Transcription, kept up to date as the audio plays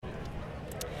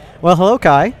Well, hello,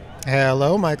 Kai.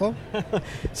 Hello, Michael.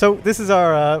 So this is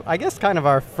our, I guess, kind of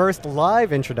our first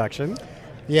live introduction.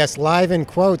 Yes, live in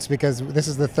quotes, because this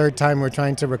is the third time we're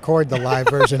trying to record the live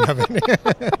version of it.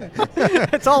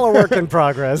 It's all a work in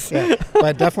progress. Yeah,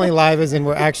 but definitely live as in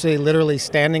we're actually literally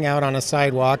standing out on a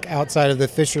sidewalk outside of the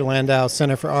Fisher Landau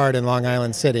Center for Art in Long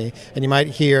Island City. And you might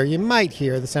hear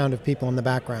the sound of people in the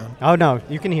background. Oh, no,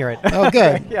 you can hear it. Oh,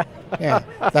 good. Yeah.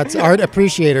 That's art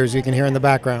appreciators you can hear in the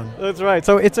background. That's right.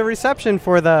 So it's a reception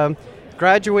for the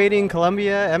graduating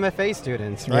Columbia MFA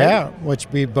students, right? Yeah, which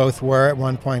we both were at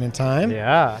one point in time.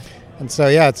 Yeah. And so,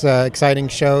 it's exciting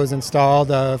shows installed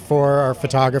for our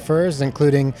photographers,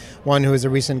 including one who is a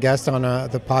recent guest on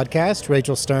the podcast,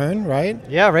 Rachel Stern, right?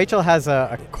 Yeah, Rachel has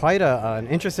quite an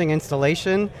interesting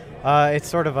installation. It's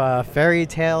sort of a fairy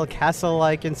tale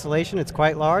castle-like installation. It's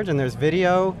quite large, and there's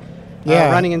video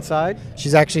running inside.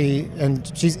 She's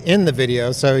in the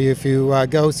video, so if you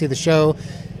go see the show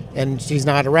and she's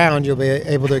not around, you'll be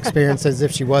able to experience as if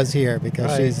she was here,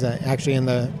 because she's actually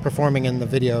performing in the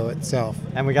video itself.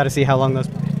 And we got to see how long those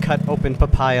cut open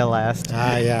papaya last.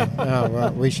 Yeah. Oh,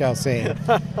 well, we shall see.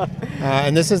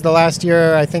 And this is the last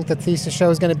year I think the thesis show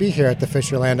is going to be here at the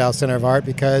Fisher Landau Center of Art,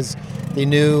 because the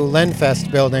new Lenfest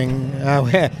building,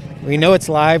 we know it's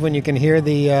live when you can hear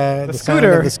the sound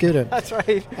of the scooter. That's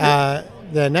right.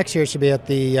 The next year should be at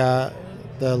the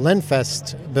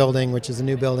Lenfest building, which is a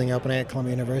new building opening at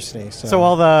Columbia University. So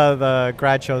all the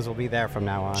grad shows will be there from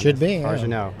now on. Should be, as far as you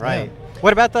know, right? Yeah.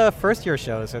 What about the first year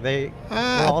shows? Are they?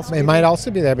 They might also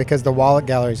be there, because the Wallet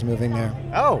Gallery is moving there.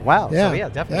 Oh wow! Yeah, so,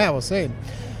 definitely. Yeah, we'll see.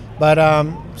 But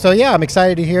I'm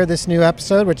excited to hear this new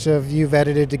episode, which you've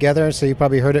edited together, so you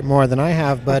probably heard it more than I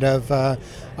have. But of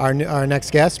our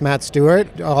next guest, Matt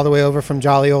Stewart, all the way over from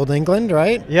jolly old England,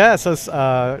 right? Yeah. So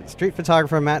street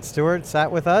photographer Matt Stewart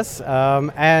sat with us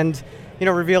and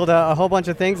revealed a whole bunch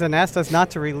of things and asked us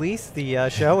not to release the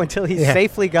show until he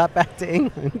safely got back to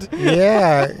England.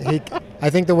 I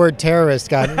think the word terrorist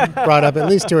got brought up at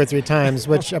least 2 or 3 times,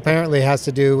 which apparently has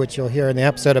to do, which you'll hear in the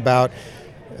episode, about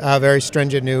very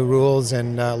stringent new rules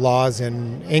and laws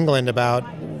in England about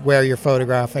where you're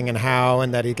photographing and how,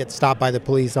 and that he gets stopped by the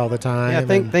police all the time.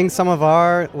 Yeah, things some of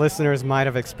our listeners might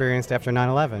have experienced after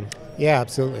 9/11. Yeah,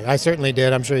 absolutely. I certainly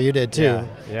did. I'm sure you did too.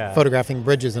 Yeah. Photographing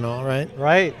bridges and all, right?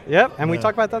 Right. Yep. And we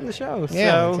talk about that in the show.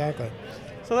 Yeah, exactly.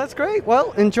 So that's great.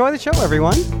 Well, enjoy the show,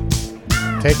 everyone.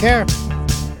 Take care.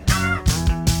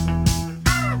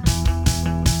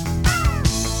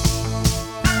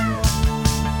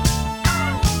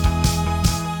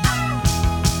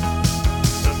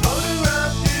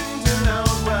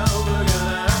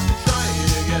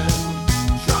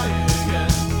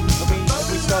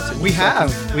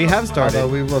 We have started.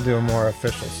 Although we will do a more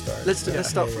official start. Let's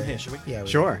start from here, shall we? Yeah.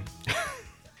 Sure.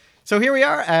 So here we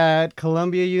are at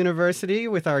Columbia University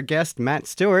with our guest, Matt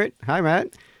Stewart. Hi,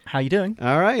 Matt. How you doing?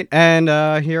 All right. And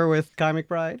here with Kai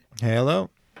McBride. Hello.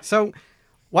 So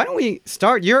why don't we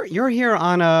start? You're here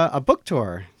on a book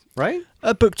tour, right?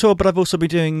 A book tour, but I've also been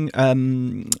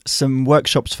doing some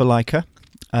workshops for Leica.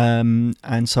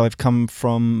 And so I've come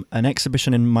from an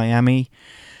exhibition in Miami,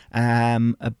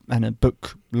 and a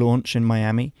book launch in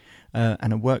Miami,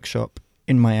 and a workshop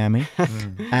in Miami.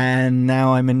 And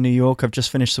now I'm in New York. I've just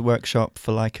finished the workshop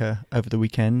for Leica over the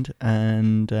weekend,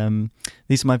 and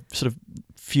these are my sort of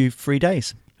few free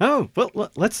days. Oh, well,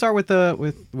 let's start with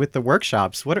the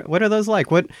workshops. What are those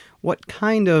like? What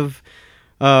kind of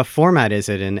format is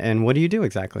it, and what do you do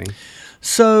exactly?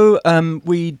 So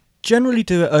we generally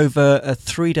do it over a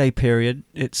 3-day period.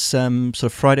 It's sort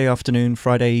of Friday afternoon,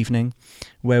 Friday evening,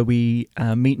 where we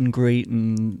meet and greet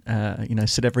and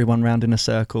sit everyone round in a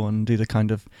circle and do the kind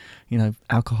of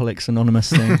Alcoholics Anonymous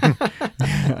thing.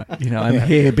 I'm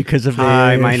here because of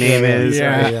Hi, this. my name is.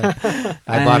 Yeah.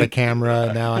 I bought a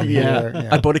camera. Now I'm here. Yeah.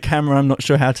 I bought a camera. I'm not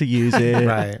sure how to use it.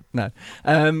 Right. No.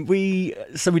 We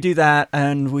do that,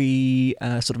 and we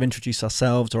sort of introduce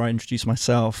ourselves, or I introduce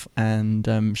myself,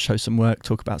 and show some work,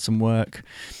 talk about some work.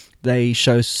 They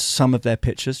show some of their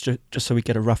pictures, just so we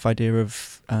get a rough idea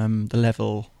of the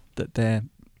level that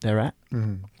they're at.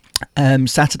 Mm-hmm.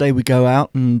 Saturday we go out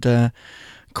and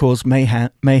cause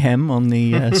mayhem on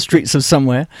the streets of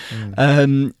somewhere.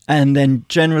 And then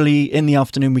generally in the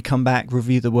afternoon we come back,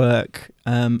 review the work,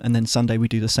 and then Sunday we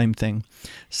do the same thing.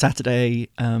 Saturday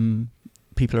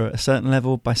people are at a certain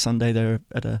level. By Sunday they're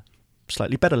at a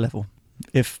slightly better level,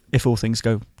 if all things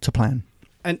go to plan.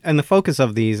 And the focus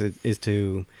of these is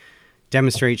to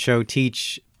demonstrate, show,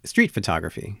 teach street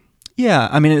photography. Yeah,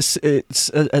 I mean, it's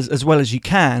as well as you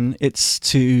can. It's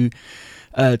to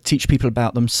teach people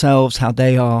about themselves, how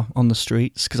they are on the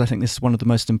streets, because I think this is one of the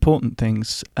most important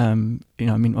things.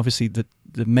 Obviously the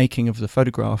the making of the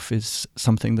photograph is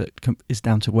something that is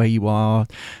down to where you are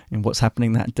and what's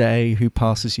happening that day, who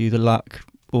passes you, the luck,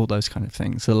 all those kind of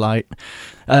things, the light.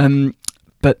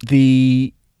 But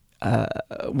the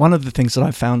one of the things that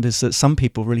I've found is that some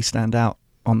people really stand out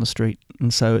on the street,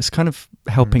 and so it's kind of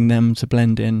helping them to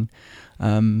blend in.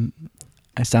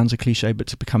 It sounds a cliche, but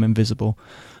to become invisible.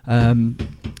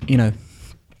 You know,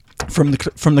 from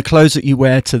the clothes that you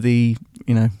wear to the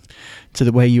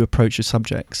way you approach your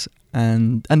subjects,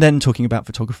 and then talking about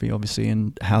photography, obviously,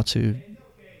 and how to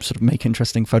sort of make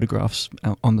interesting photographs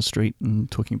out on the street,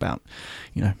 and talking about,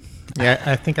 you know. Yeah,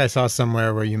 I think I saw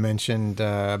somewhere where you mentioned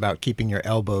about keeping your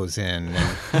elbows in.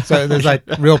 And so there's like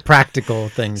real practical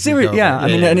things. I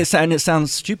mean, and it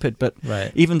sounds stupid, but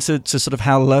right. even to sort of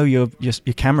how low your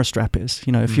camera strap is.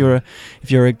 You know, if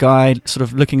you're a guy sort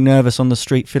of looking nervous on the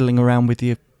street, fiddling around with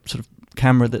your sort of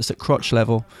camera that's at crotch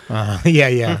level.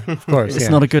 Yeah, of course. It's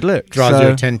not a good look.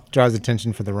 Draws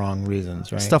attention for the wrong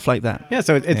reasons, right? Stuff like that. Yeah,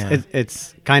 so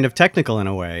it's kind of technical in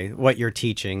a way, what you're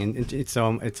teaching, and it's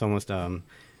almost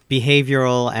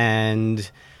behavioral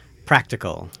and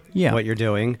practical. Yeah. What you're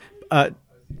doing.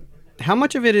 How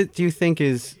much of it do you think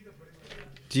is?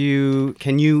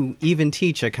 Can you even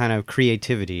teach a kind of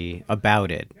creativity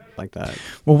about it like that?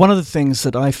 Well, one of the things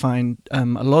that I find a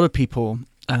lot of people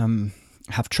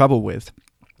have trouble with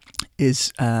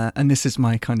is, and this is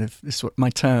my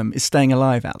term, is staying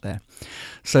alive out there.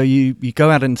 So you go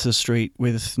out into the street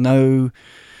with no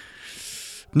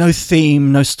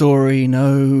theme, no story,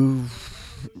 no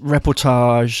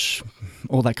reportage,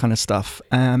 all that kind of stuff,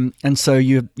 and so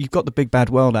you've got the big bad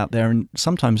world out there, and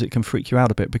sometimes it can freak you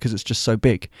out a bit because it's just so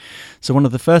big. So one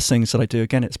of the first things that I do,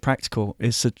 again, it's practical,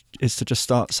 is to just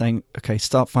start saying, okay,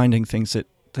 start finding things that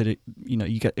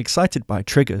you get excited by,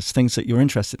 triggers, things that you're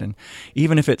interested in.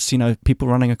 Even if it's, people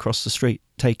running across the street,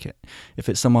 take it. If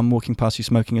it's someone walking past you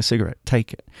smoking a cigarette,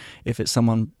 take it. If it's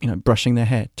someone, brushing their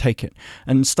hair, take it.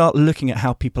 And start looking at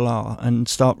how people are and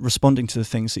start responding to the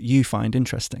things that you find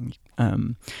interesting.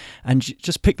 And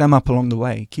just pick them up along the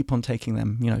way. Keep on taking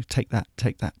them, take that,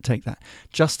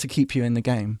 just to keep you in the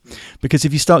game. Because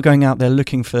if you start going out there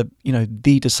looking for,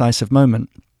 the decisive moment,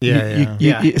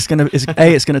 it's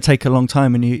gonna take a long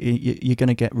time, and you're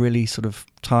gonna get really sort of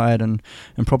tired and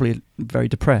probably very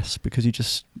depressed because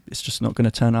it's just not going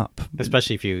to turn up.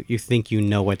 Especially if you think you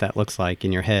know what that looks like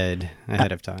in your head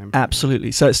ahead of time.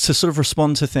 Absolutely. So it's to sort of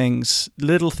respond to things,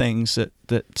 little things that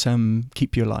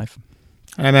keep you alive.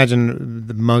 I imagine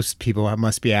most people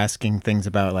must be asking things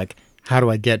about like, how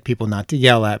do I get people not to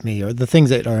yell at me, or the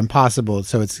things that are impossible?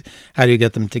 So it's how do you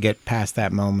get them to get past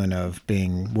that moment of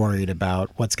being worried about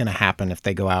what's going to happen if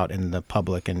they go out in the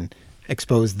public and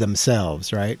expose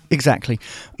themselves, right? Exactly.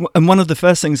 And one of the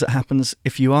first things that happens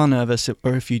if you are nervous,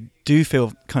 or if you do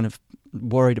feel kind of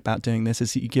worried about doing this,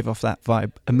 is that you give off that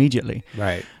vibe immediately.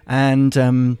 Right.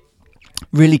 And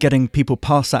really getting people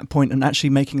past that point and actually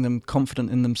making them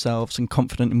confident in themselves and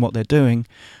confident in what they're doing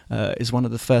is one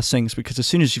of the first things, because as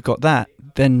soon as you've got that,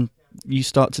 then you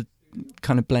start to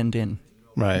kind of blend in.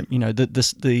 Right.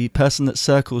 The person that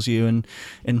circles you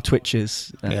and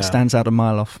twitches stands out a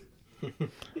mile off.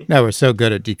 No, we're so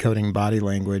good at decoding body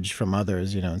language from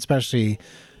others, especially,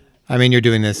 you're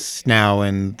doing this now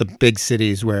in the big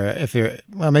cities where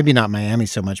maybe not Miami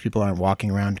so much, people aren't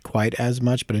walking around quite as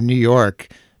much, but in New York,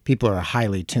 people are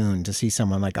highly tuned to see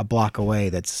someone like a block away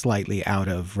that's slightly out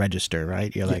of register,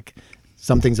 right? You're like,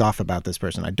 something's off about this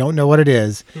person. I don't know what it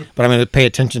is, but I'm going to pay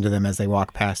attention to them as they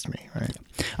walk past me, right?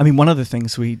 One of the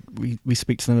things we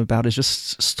speak to them about is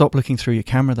just stop looking through your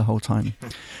camera the whole time.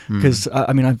 Because,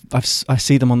 I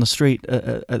see them on the street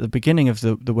at the beginning of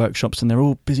the workshops, and they're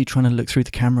all busy trying to look through the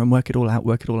camera and work it all out.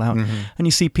 Mm-hmm. And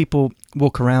you see people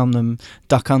walk around them,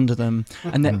 duck under them,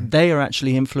 and they are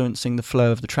actually influencing the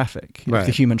flow of the traffic, right.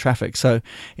 the human traffic. So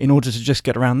in order to just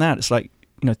get around that, it's like,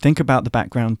 think about the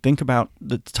background, think about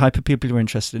the type of people you're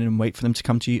interested in, and wait for them to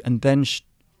come to you, and then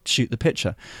shoot the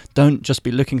picture. Don't just be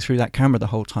looking through that camera the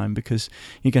whole time, because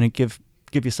you're going to give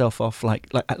yourself off like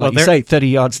you say, 30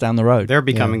 yards down the road. They're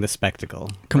becoming the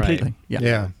spectacle. Completely. Right?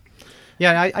 Yeah.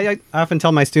 I often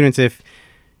tell my students,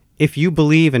 if you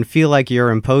believe and feel like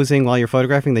you're imposing while you're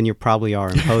photographing, then you probably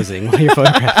are imposing while you're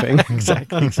photographing.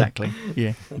 Exactly.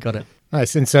 Yeah, got it.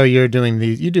 Nice. And so you're doing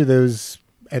these. You do those.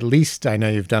 At least I know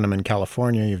you've done them in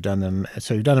California. You've done them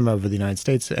over the United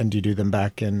States, and do you do them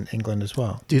back in England as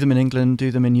well? Do them in England,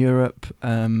 do them in Europe.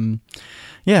 Kind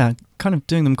of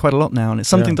doing them quite a lot now, and it's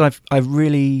something that I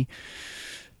really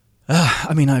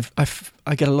I mean, I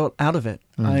get a lot out of it.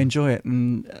 I enjoy it,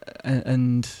 and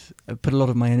I put a lot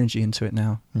of my energy into it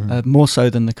now, more so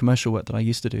than the commercial work that I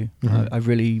used to do.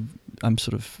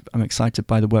 I'm excited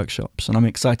by the workshops, and I'm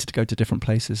excited to go to different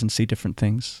places and see different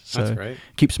things. So That's great.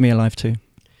 Keeps me alive too.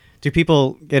 Do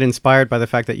people get inspired by the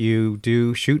fact that you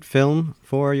do shoot film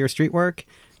for your street work?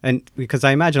 And because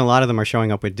I imagine a lot of them are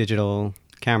showing up with digital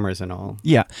cameras and all.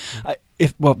 Yeah.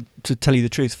 To tell you the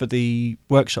truth, for the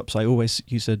workshops, I always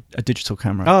use a digital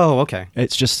camera. Oh, okay.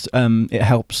 It's just, it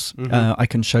helps. I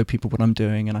can show people what I'm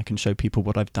doing, and I can show people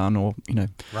what I've done, or,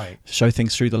 Right. show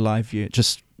things through the live view.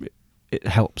 It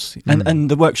helps.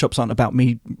 And the workshops aren't about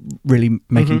me really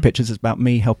making pictures. It's about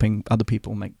me helping other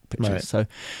people make pictures. Right. So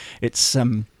it's...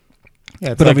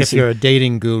 Yeah, it's but like if obviously- you're a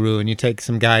dating guru and you take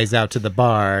some guys out to the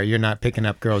bar, you're not picking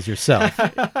up girls yourself.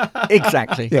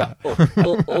 Exactly. Yeah.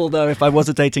 Although if I was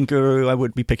a dating guru, I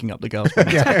would be picking up the girls.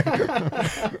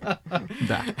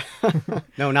 Nah.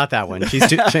 No, not that one. She's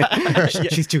too,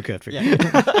 she's too good for you.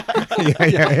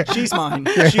 She's mine.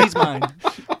 She's mine.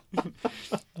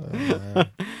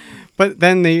 But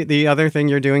then the other thing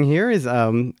you're doing here is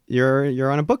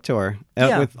you're on a book tour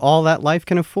with All That Life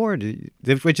Can Afford,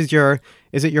 which is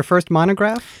is it your first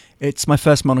monograph? It's my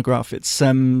first monograph. It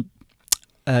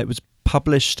was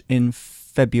published in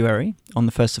February, on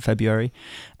the 1st of February,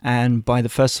 and by the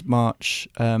 1st of March,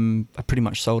 I pretty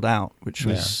much sold out, which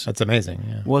was that's amazing.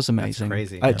 Yeah. was amazing. That's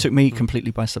crazy. It took me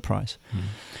completely by surprise.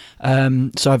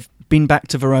 So I've been back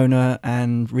to Verona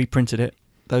and reprinted it.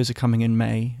 Those are coming in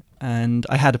May, and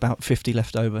I had about 50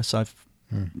 left over, so I've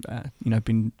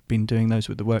been doing those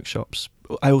with the workshops.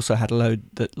 I also had a load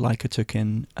that Leica took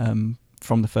in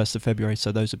from the 1st of February,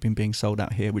 so those have been being sold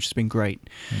out here, which has been great,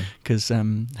 because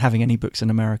having any books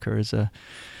in America is a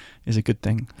good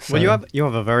thing. So, Well, you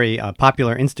have a very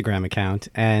popular Instagram account,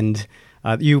 and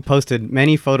you posted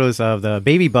many photos of the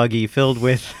baby buggy filled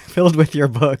with your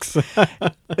books.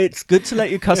 it's good to let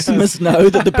your customers know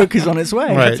that the book is on its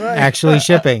way. Right. Actually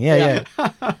shipping. Yeah.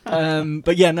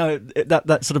 But yeah, no,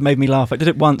 that sort of made me laugh. I did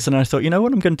it once, and I thought, you know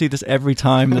what, I'm going to do this every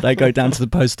time that I go down to the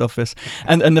post office.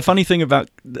 And the funny thing about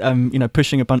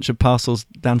pushing a bunch of parcels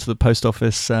down to the post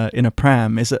office in a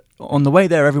pram is that on the way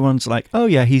there, everyone's like, oh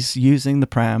yeah, he's using the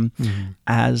pram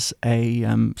as a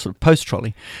sort of post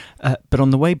trolley. But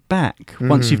on the way back,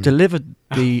 once you've delivered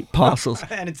the parcels,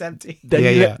 And it's empty.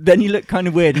 then you look kind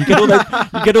of weird. You get all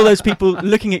those people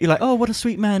looking at you like, oh, what a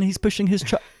sweet man, he's pushing his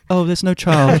child. Oh, there's no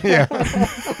child. Yeah.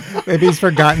 Maybe he's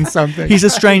forgotten something. He's a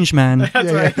strange man.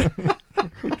 That's right.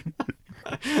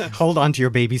 Hold on to your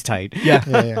babies tight.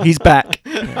 Yeah. He's back.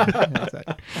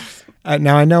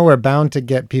 Now, I know we're bound to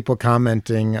get people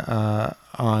commenting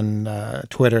on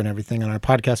Twitter and everything on our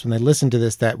podcast when they listen to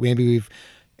this that maybe we've,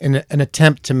 in an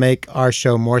attempt to make our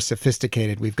show more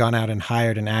sophisticated, we've gone out and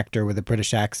hired an actor with a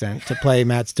British accent to play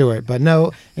Matt Stewart. But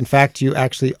no, in fact, you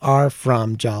actually are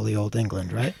from jolly old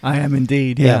England, right? I am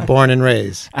indeed, yeah. Born and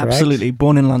raised. Correct? Absolutely,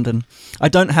 born in London. I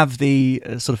don't have the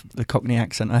sort of the Cockney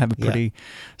accent. I have a pretty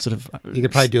sort of... You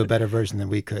could probably do a better version than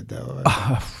we could, though.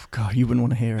 Oh, God, you wouldn't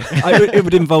want to hear it. It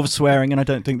would involve swearing, and I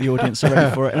don't think the audience are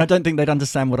ready for it. And I don't think they'd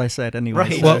understand what I said anyway.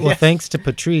 Right. So. Well, thanks to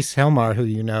Patrice Helmar, who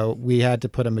you know, we had to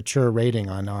put a mature rating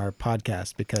on our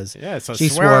podcast because so she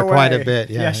swear swore away. quite a bit.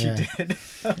 Yeah, she did.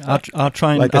 I'll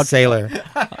try and... Like a sailor.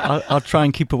 I'll try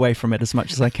and keep away from it as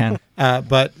much as I can.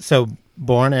 But so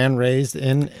born and raised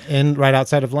in right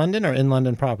outside of London or in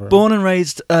London proper? Born and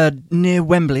raised near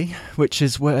Wembley, which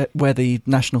is where the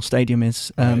National Stadium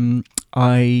is. Right.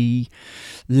 I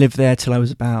lived there till I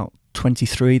was about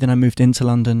 23. Then I moved into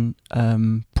London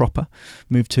proper.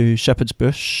 Moved to Shepherd's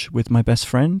Bush with my best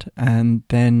friend, and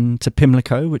then to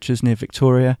Pimlico, which is near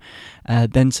Victoria.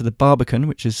 Then to the Barbican,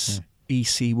 which is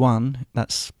EC1.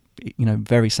 That's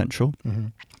very central. Mm-hmm.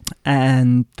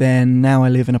 And then now I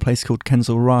live in a place called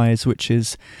Kensal Rise, which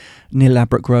is near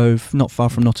Ladbroke Grove, not far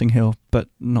from Notting Hill, but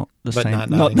not the But same. not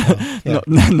Notting Hill.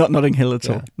 Not Notting Hill at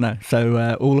Yeah. all. No.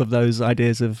 So all of those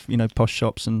ideas of posh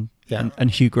shops and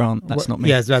Hugh Grant, that's not me.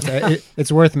 Yes,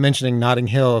 it's worth mentioning Notting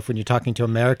Hill when you're talking to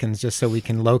Americans, just so we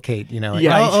can locate.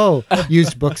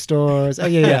 Used bookstores. Oh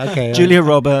yeah, okay. Julia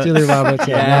Roberts.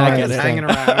 Yeah, I get it. Hanging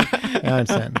around. I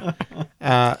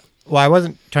understand. Well, I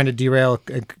wasn't trying to derail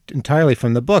entirely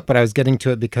from the book, but I was getting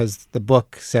to it because the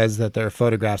book says that there are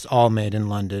photographs all made in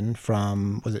London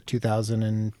from, was it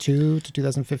 2002 to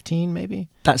 2015, maybe?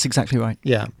 That's exactly right.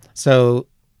 Yeah. So,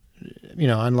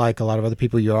 unlike a lot of other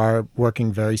people, you are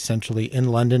working very centrally in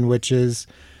London, which is,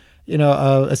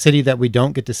 a city that we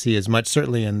don't get to see as much,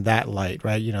 certainly in that light,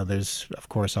 right? There's, of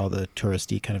course, all the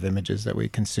touristy kind of images that we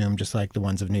consume, just like the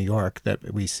ones of New York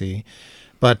that we see.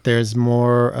 But there's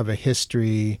more of a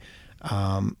history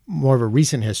more of a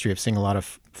recent history of seeing a lot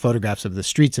of photographs of the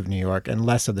streets of New York and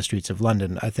less of the streets of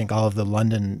London. I think all of the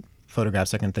London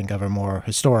photographs I can think of are more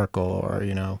historical, or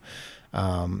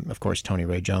of course Tony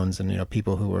Ray Jones and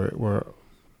people who were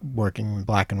working in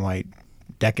black and white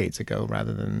decades ago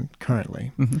rather than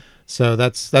currently. Mm-hmm. So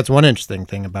that's one interesting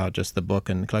thing about just the book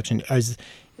and the collection. Is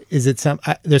it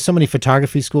there's so many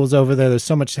photography schools over there. There's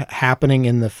so much happening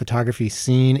in the photography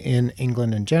scene in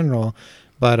England in general,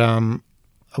 but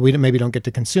we maybe don't get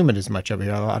to consume it as much over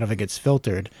here. A lot of it gets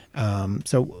filtered.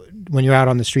 So when you're out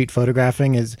on the street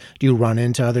photographing, do you run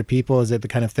into other people? Is it the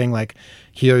kind of thing like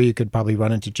here you could probably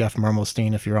run into Jeff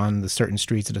Mermelstein if you're on the certain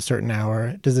streets at a certain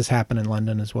hour? Does this happen in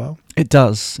London as well? It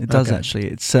does. It does, Okay. actually.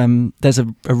 It's there's a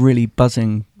really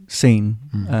buzzing scene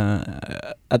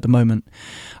at the moment.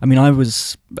 I mean, I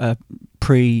was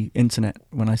pre-internet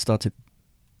when I started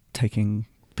taking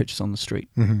pictures on the street.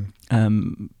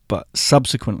 Mm-hmm. But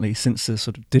subsequently, since the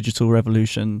sort of digital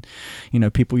revolution,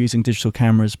 people using digital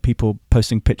cameras, people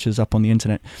posting pictures up on the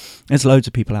internet, there's loads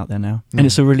of people out there now. And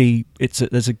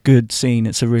there's a good scene.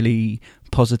 It's a really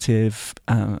positive,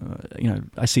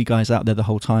 I see guys out there the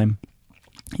whole time.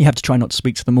 You have to try not to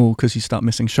speak to them all because you start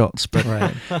missing shots. But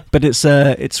Right. but it's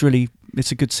a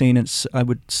good scene. I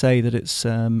would say that it's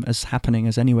as happening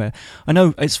as anywhere. I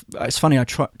know it's funny. I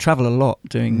travel a lot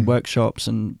doing workshops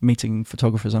and meeting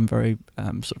photographers. I'm very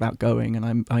sort of outgoing,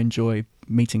 and I enjoy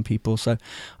meeting people. So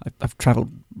I've traveled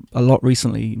a lot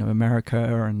recently. America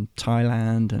and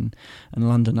Thailand and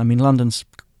London. I mean, London's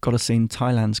got a scene.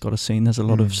 Thailand's got a scene. There's a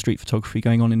lot of street photography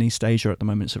going on in East Asia at the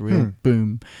moment. It's a real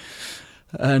boom.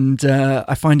 And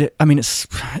I find it. I mean,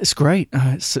 it's great.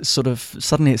 It's sort of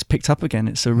suddenly it's picked up again.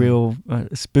 It's a real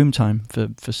it's boom time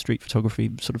for street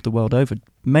photography, sort of the world over.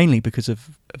 Mainly because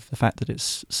of the fact that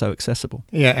it's so accessible.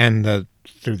 Yeah, and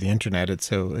through the internet, it's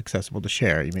so accessible to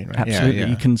share. You mean, right? Absolutely, Yeah.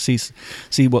 you can see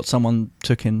what someone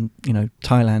took in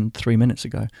Thailand 3 minutes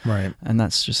ago, Right. and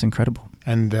that's just incredible.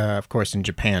 And of course, in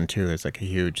Japan too, there's like a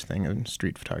huge thing in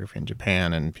street photography in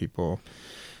Japan, and people.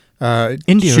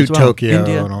 India shoot as well. Tokyo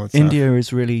and all that stuff. India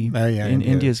is really.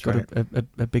 India's got right.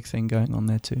 a big thing going on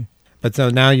there too. But so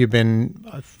now you've been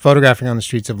photographing on the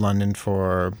streets of London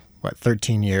for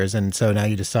 13 years, and so now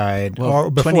you decide. Or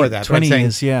before 20, that, 20 I'm saying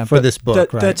years, yeah. for But this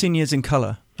book, right? 13 years in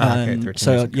color. Okay, 13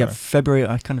 so years in yeah, colour.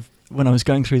 February. When I was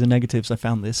going through the negatives, I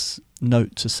found this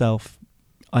note to self.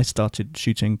 I started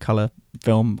shooting color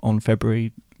film on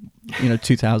February,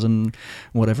 2000,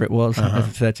 whatever it was,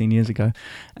 13 years ago,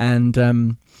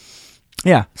 and.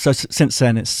 Yeah, so since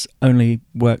then it's only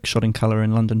work shot in colour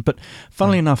in London. But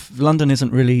funnily enough, London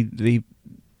isn't really the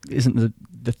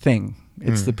thing.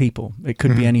 It's the people. It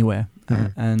could be anywhere,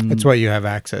 and It's what you have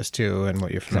access to and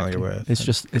what you're familiar with. It's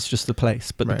just the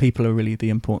place, but Right. the people are really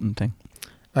the important thing.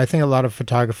 I think a lot of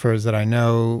photographers that I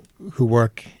know who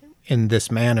work in this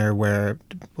manner, where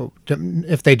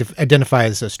if they identify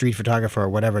as a street photographer or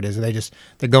whatever it is,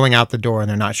 they're going out the door and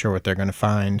they're not sure what they're going to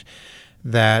find.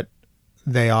 That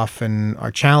they often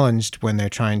are challenged when they're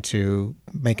trying to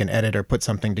make an edit or put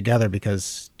something together,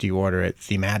 because do you order it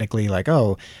thematically? Like,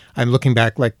 oh, I'm looking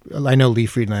back, like I know Lee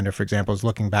Friedlander, for example, is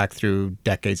looking back through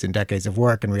decades and decades of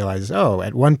work and realizes, oh,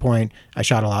 at one point I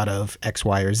shot a lot of X,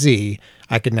 Y, or Z.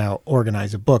 I could now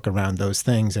organize a book around those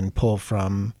things and pull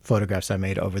from photographs I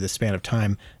made over the span of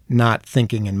time, not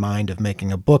thinking in mind of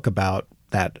making a book about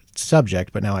that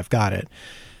subject, but now I've got it.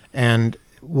 And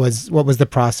what was the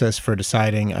process for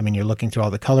deciding? I mean, you're looking through all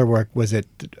the color work. Was it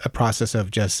a process of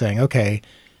just saying, okay,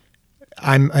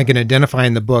 I'm going to identify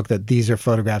in the book that these are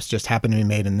photographs just happen to be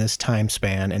made in this time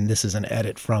span, and this is an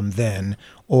edit from then?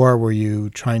 Or were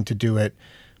you trying to do it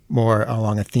more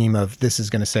along a theme of this is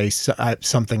going to say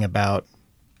something about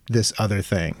this other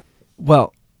thing?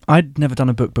 Well, I'd never done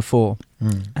a book before,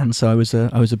 and so I was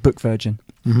a book virgin.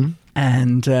 Mm-hmm.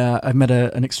 And I met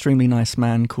an extremely nice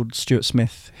man called Stuart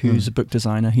Smith, who's a book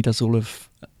designer. He does all of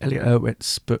Elliot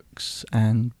Erwitt's books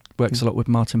and works a lot with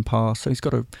Martin Parr. So he's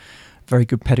got a very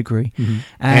good pedigree.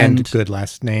 And good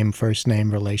last name, first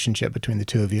name relationship between the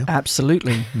two of you.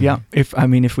 Absolutely, yeah. If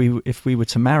we were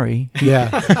to marry,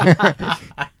 Yeah.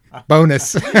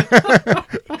 Bonus.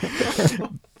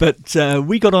 but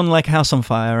we got on like a house on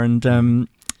fire, and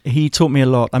he taught me a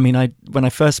lot. I mean, when I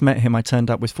first met him, I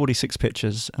turned up with 46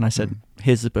 pictures, and I said,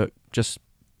 "Here's the book. Just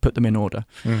put them in order."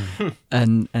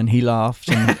 And he laughed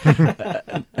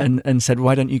and said,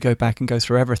 "Why don't you go back and go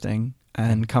through everything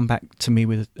and come back to me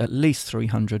with at least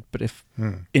 300, but if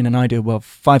in an ideal world,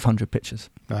 500 pictures."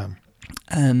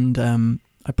 And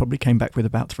I probably came back with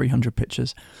about 300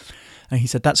 pictures. And he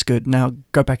said, "That's good. Now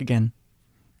go back again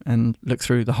and look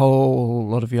through the whole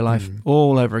lot of your life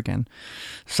all over again."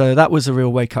 So that was a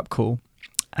real wake-up call.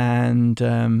 And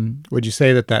would you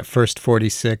say that first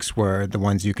 46 were the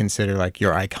ones you consider like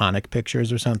your iconic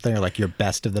pictures or something, or like your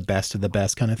best of the best of the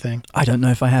best kind of thing? I don't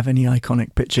know if I have any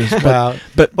iconic pictures, but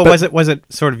was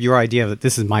it sort of your idea that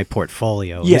this is my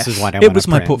portfolio? Yes, this is what I want to print? It was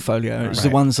my portfolio. It was the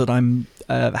ones that I'm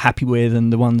happy with,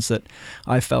 and the ones that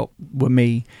I felt were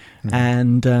me.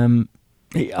 And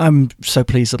I'm so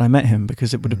pleased that I met him,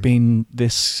 because it would have been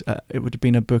this. It would have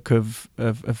been a book of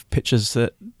pictures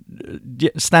that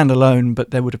stand alone,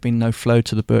 but there would have been no flow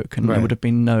to the book, and there would have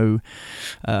been no.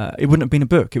 It wouldn't have been a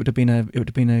book. It would have been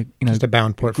a just a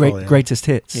bound portfolio, greatest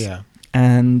hits. Yeah,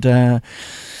 and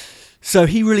so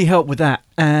he really helped with that,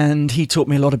 and he taught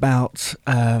me a lot about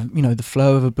the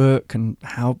flow of a book and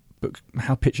how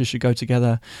pictures should go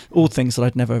together, all things that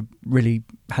I'd never really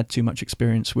had too much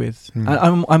experience with.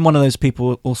 I'm one of those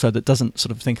people also that doesn't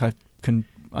sort of think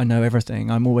I know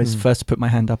everything. I'm always first to put my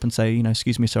hand up and say,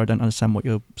 excuse me, sir, I don't understand what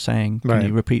you're saying. Can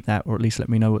you repeat that, or at least let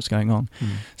me know what's going on?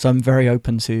 So I'm very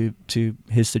open to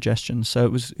his suggestions. So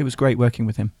it was great working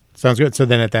with him. Sounds good. So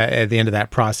then at the end of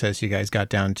that process, you guys got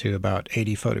down to about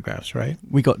 80 photographs, right?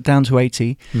 We got down to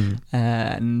 80,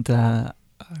 and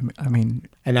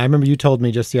and I remember you told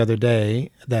me just the other day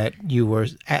that you were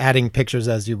adding pictures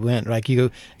as you went, right? You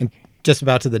go and just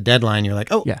about to the deadline, you're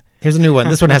like, oh, yeah, here's a new one.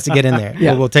 This one has to get in there.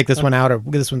 Yeah. We'll take this one out, or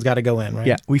this one's got to go in, right?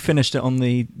 Yeah, we finished it on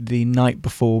the night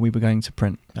before we were going to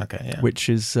print. Okay, yeah. Which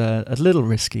is a little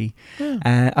risky.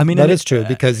 Yeah. That is true,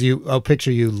 because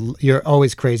you're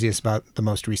always craziest about the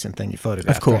most recent thing you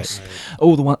photographed. Of course. Right?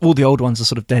 All the old ones are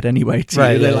sort of dead anyway.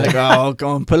 They're like, oh, go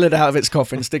on, pull it out of its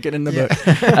coffin, stick it in the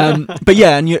book. But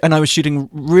yeah, and I was shooting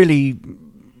really,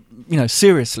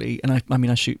 seriously, and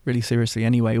I shoot really seriously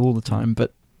anyway all the time,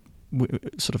 but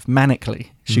sort of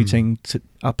manically shooting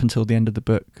up until the end of the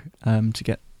book to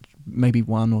get maybe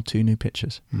one or two new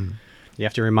pictures. You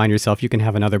have to remind yourself you can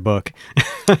have another book.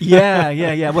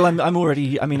 Yeah. Well, I'm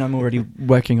already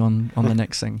working on the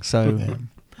next thing. So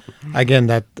again,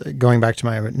 that going back to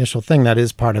my initial thing, that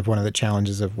is part of one of the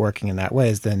challenges of working in that way.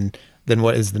 Is then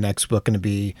what is the next book going to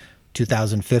be?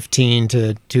 2015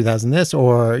 to 2000 this,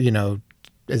 or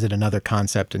is it another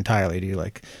concept entirely? Do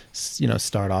you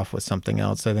start off with something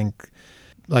else? I think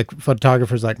like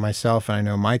photographers like myself, and I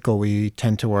know Michael, we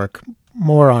tend to work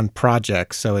more on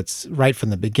projects. So it's right from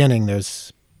the beginning,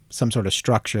 there's some sort of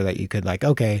structure that you could like,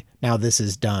 okay, now this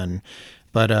is done.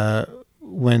 But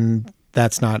when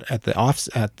that's not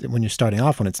when you're starting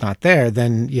off, when it's not there,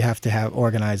 then you have to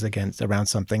organize around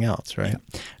something else, right?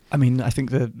 Yeah. I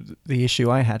think the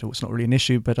issue I had, it's not really an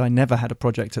issue, but I never had a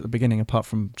project at the beginning apart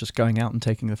from just going out and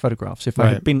taking the photographs. If I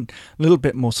had been a little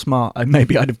bit more smart,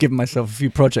 maybe I'd have given myself a few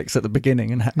projects at the beginning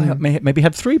and maybe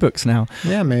had 3 books now.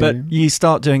 Yeah, maybe. But you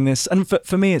start doing this, and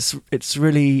for me, it's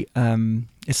really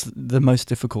it's the most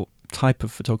difficult type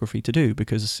of photography to do,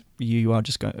 because you are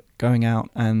just going out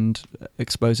and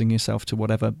exposing yourself to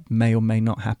whatever may or may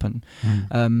not happen.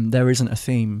 There isn't a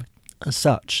theme as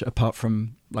such, apart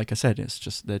from, like I said,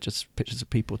 they're just pictures of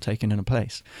people taken in a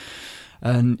place,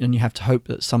 and you have to hope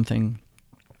that something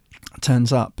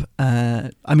turns up.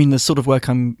 The sort of work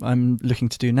I'm looking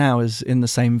to do now is in the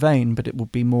same vein, but it will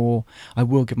be more. I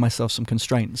will give myself some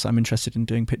constraints. I'm interested in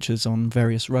doing pictures on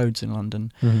various roads in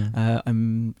London.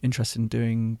 I'm interested in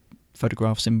doing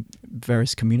photographs in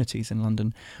various communities in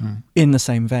London, in the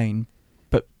same vein,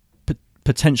 but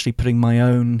potentially putting my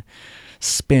own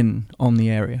spin on the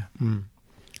area.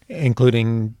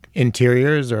 Including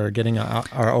interiors, or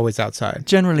are always outside?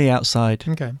 Generally outside.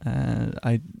 Okay.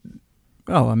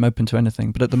 I'm open to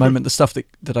anything, but at the moment the stuff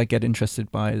that I get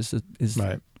interested by is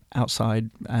outside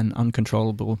and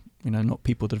uncontrollable, not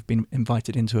people that have been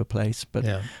invited into a place, but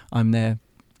I'm there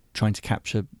trying to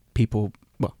capture people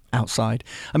outside.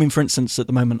 For instance, at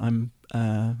the moment I'm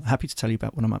happy to tell you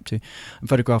about what I'm up to. I'm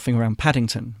photographing around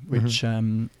Paddington, which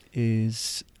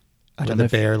is where the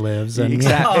bear lives.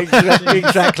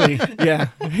 Exactly. Yeah.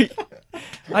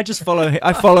 I just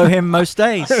follow him most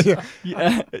days.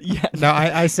 Yeah. No,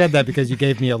 I said that because you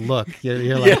gave me a look.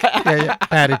 You're like,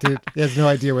 Paddington. He has no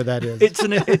idea where that is.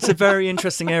 It's a very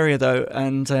interesting area though,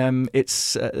 and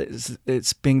it's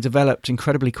being developed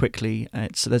incredibly quickly.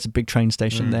 There's a big train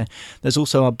station there. There's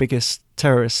also our biggest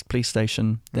terrorist police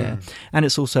station there, and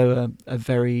it's also a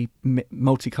very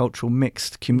multicultural,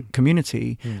 mixed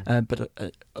community. But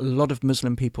a lot of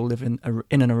Muslim people live in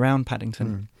and around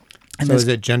Paddington. And so is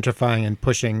it gentrifying and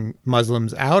pushing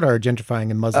Muslims out, or gentrifying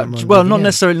and Muslims? Well, not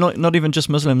necessarily, not even just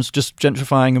Muslims, just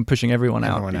gentrifying and pushing everyone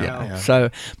out. Yeah.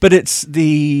 So, but it's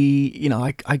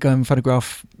I go and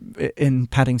photograph in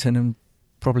Paddington, and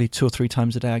probably 2 or 3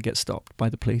 times a day I get stopped by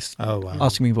the police,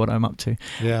 asking me what I'm up to.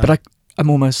 Yeah. But I'm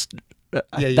almost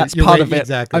that's part of it.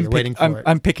 Exactly. You're waiting for it.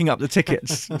 I'm picking up the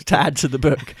tickets to add to the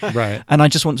book. Right. And I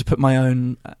just want to put my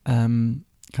own kind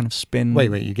of spin.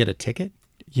 Wait, you get a ticket?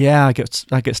 Yeah, I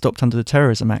get stopped under the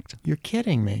Terrorism Act. You're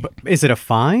kidding me. But is it a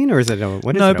fine or is it a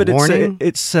what is no, it? But a warning?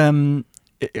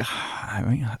 I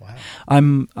mean, wow.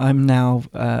 I'm now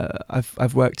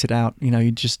I've worked it out. You know,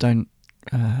 you just don't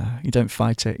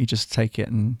fight it. You just take it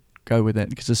and go with it,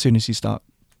 because as soon as you start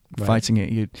fighting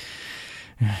it,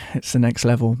 it's the next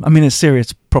level. I mean,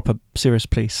 it's proper serious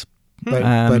police.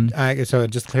 But so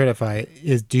just to clarify,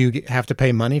 do you have to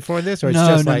pay money for this, or it's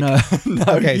no, just no.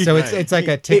 Okay, so it's like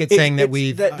a ticket saying that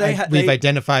we've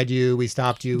identified you, we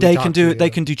stopped you. They can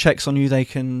do checks on you. They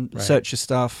can search your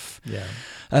stuff. Yeah.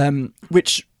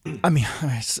 Which, I mean,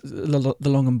 it's the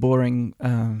long and boring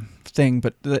thing,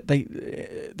 but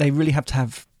they really have to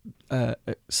have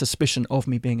suspicion of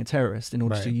me being a terrorist in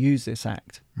order to use this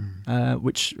act.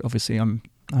 Which obviously I'm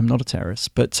not a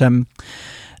terrorist, but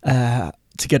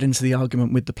to get into the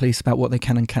argument with the police about what they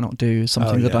can and cannot do is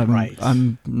something that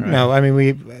I'm No, I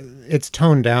mean it's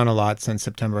toned down a lot since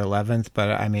September 11th, but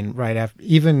I mean right after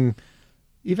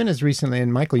even as recently,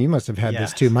 and Michael, you must have had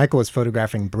this too. Michael was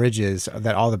photographing bridges,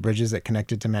 all the bridges that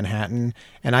connected to Manhattan,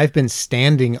 and I've been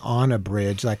standing on a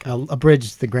bridge, like a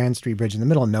bridge, the Grand Street Bridge in the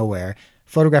middle of nowhere,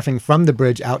 photographing from the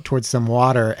bridge out towards some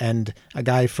water, and a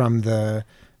guy from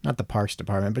not the Parks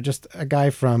Department, but just a guy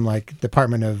from like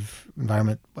Department of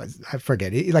Environment, I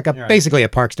forget, basically a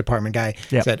Parks Department guy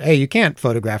said, "Hey, you can't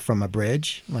photograph from a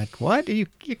bridge." I'm like, what? You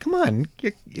come on,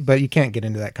 but you can't get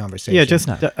into that conversation.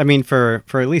 Yeah, I mean, for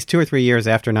at least 2 or 3 years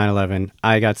after 9/11,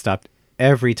 I got stopped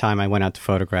every time I went out to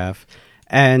photograph,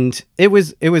 and it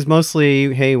was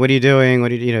mostly, "Hey, what are you doing?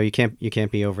 You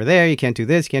can't be over there. You can't do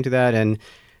this. You can't do that." And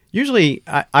usually,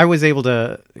 I was able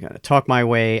to talk my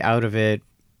way out of it,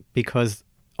 because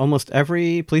almost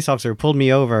every police officer who pulled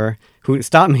me over, who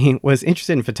stopped me, was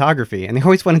interested in photography, and they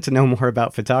always wanted to know more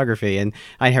about photography. And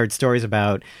I heard stories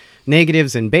about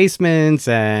negatives in basements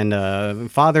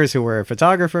and fathers who were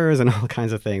photographers and all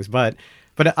kinds of things. But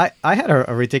I had a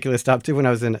ridiculous stop too when I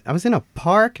was in a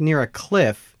park near a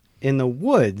cliff in the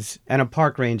woods, and a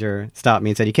park ranger stopped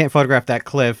me and said, "You can't photograph that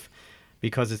cliff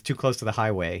because it's too close to the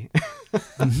highway."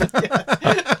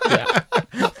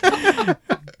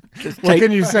 What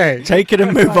can you say? Take it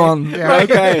and move on. Yeah.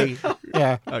 Okay.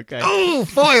 Yeah. Okay. Oh,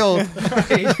 foiled.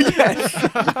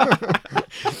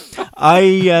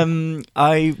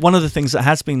 I one of the things that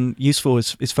has been useful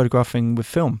is photographing with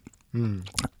film. And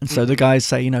so the guys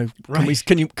say,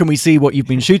 can we see what you've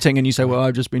been shooting? And you say, well,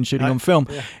 I've just been shooting on film.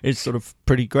 Yeah. It's sort of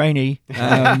pretty grainy.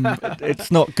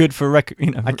 It's not good for I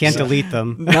can't delete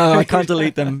them. No, I can't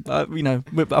delete them. I'll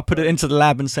put it into the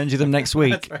lab and send you them next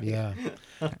week. Right. Yeah.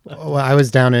 Well, I was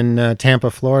down in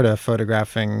Tampa, Florida,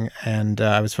 photographing, and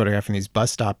I was photographing these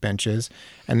bus stop benches.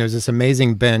 And there's this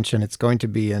amazing bench, and it's going to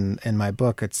be in my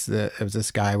book. It was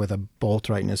this guy with a bolt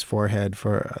right in his forehead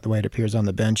for the way it appears on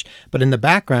the bench. But in the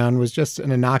background was just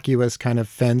an innocuous kind of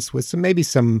fence with maybe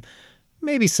some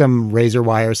razor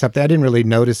wire or something. I didn't really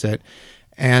notice it.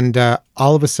 And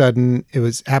all of a sudden,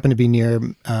 happened to be near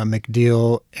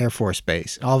MacDill Air Force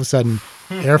Base. All of a sudden,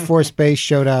 Air Force Base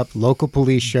showed up, local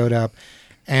police showed up,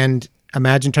 and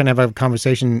imagine trying to have a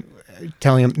conversation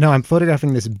telling him, no, I'm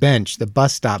photographing this bench, the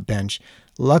bus stop bench.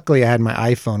 Luckily, I had my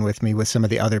iPhone with me with some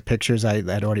of the other pictures I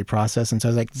had already processed. And so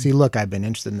I was like, see, look, I've been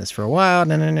interested in this for a while.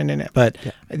 No. But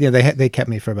they kept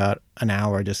me for about an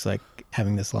hour just like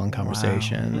having this long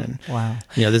conversation. Wow.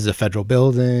 And, this is a federal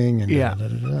building. And yeah.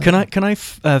 Can I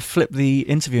flip the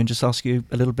interview and just ask you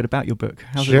a little bit about your book?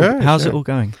 How's it all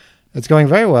going? It's going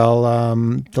very well.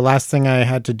 The last thing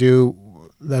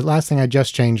I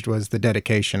just changed was the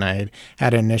dedication. I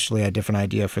had initially a different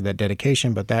idea for the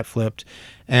dedication, but that flipped.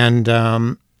 And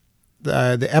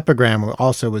the epigram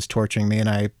also was torturing me, and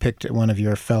I picked one of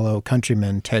your fellow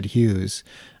countrymen, Ted Hughes,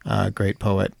 great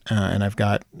poet. And I've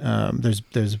got,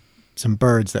 there's some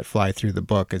birds that fly through the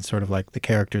book. It's sort of like the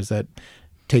characters that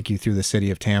take you through the city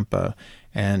of Tampa.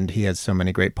 And he has so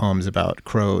many great poems about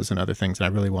crows and other things, and I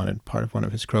really wanted part of one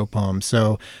of his crow poems.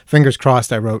 So fingers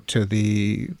crossed, I wrote to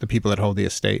the people that hold the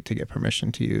estate to get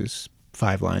permission to use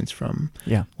 5 lines from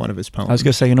one of his poems. I was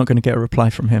going to say, you're not going to get a reply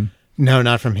from him. No,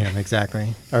 not from him,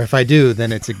 exactly. Or if I do,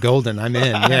 then it's a golden. I'm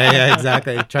in. Yeah,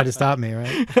 exactly. Try to stop me,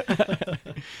 right?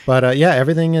 But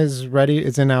everything is ready.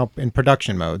 It's in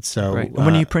production mode. So and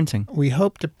when are you printing? We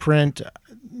hope to print.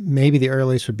 Maybe the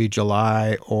earliest would be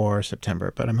July or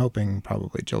September, but I'm hoping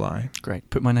probably July. Great.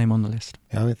 Put my name on the list.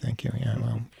 Oh, thank you. Yeah,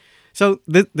 well. So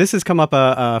this has come up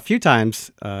a few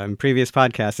times in previous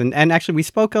podcasts, and actually we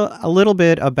spoke a little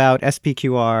bit about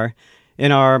SPQR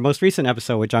in our most recent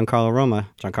episode with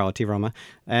Giancarlo T. Roma,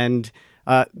 and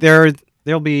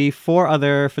There'll be 4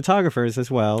 other photographers as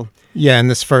well. Yeah, in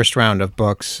this first round of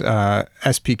books,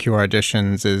 SPQR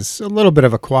Editions is a little bit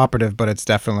of a cooperative, but it's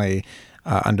definitely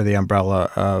under the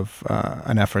umbrella of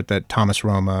an effort that Thomas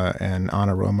Roma and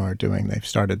Anna Roma are doing. They've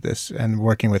started this, and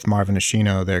working with Marvin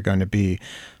Ashino, they're going to be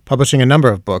publishing a number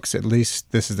of books. At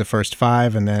least this is the first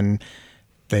 5, and then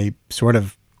they sort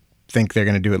of think they're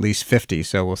going to do at least 50,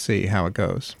 so we'll see how it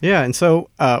goes. Yeah, and so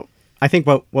I think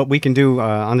what we can do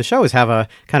on the show is have a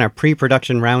kind of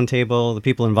pre-production roundtable, the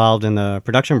people involved in the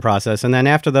production process, and then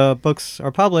after the books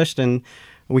are published, and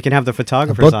we can have the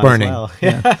photographers on burning. as well.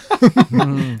 Yeah.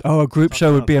 Oh, a group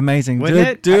show would be amazing.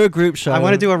 Do a group show. I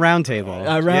want to do a roundtable.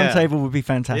 A roundtable would be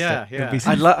fantastic. Yeah, yeah. It'd be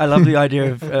I love the idea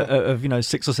of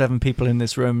 6 or 7 people in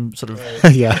this room sort of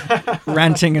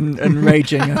ranting and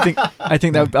raging. I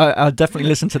think that I'll definitely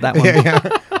listen to that one.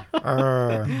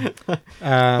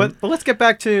 But let's get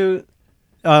back to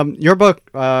your book.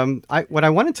 What I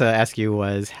wanted to ask you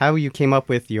was how you came up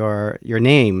with your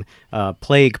name,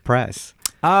 Plague Press.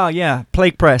 Ah, yeah,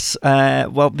 Plague Press.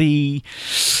 Well, the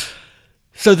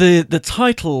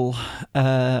title,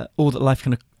 All That Life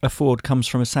Can Afford, comes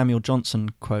from a Samuel Johnson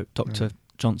quote, Dr.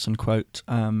 Johnson quote,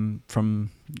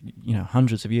 from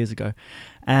hundreds of years ago,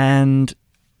 and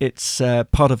it's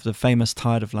part of the famous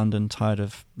 "Tired of London, tired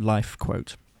of life"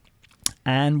 quote.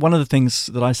 And one of the things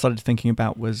that I started thinking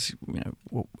about was,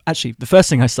 actually, the first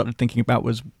thing I started thinking about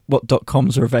was what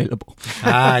 .coms are available.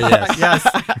 Ah, yes. Yes,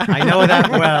 I know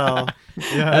that well.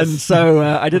 Yes. And so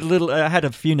I had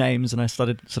a few names, and I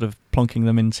started sort of plonking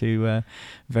them into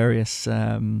various,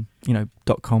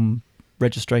 .com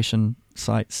registration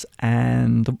sites,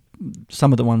 and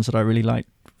some of the ones that I really liked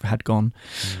had gone.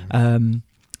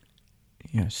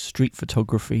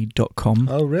 Streetphotography.com.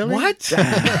 Oh, really? What?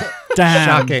 Damn.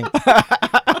 Shocking.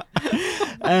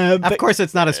 Of course,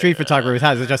 it's not a street photographer who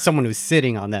has it; it's just someone who's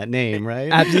sitting on that name,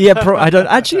 right? I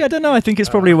don't know. I think it's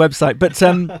probably a website, but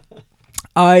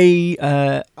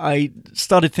I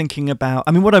started thinking about.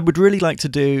 I mean, what I would really like to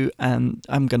do, and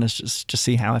I'm going to just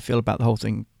see how I feel about the whole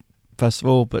thing first of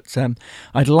all. But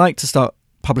I'd like to start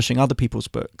publishing other people's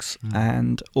books,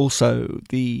 and also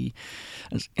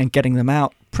and getting them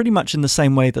out pretty much in the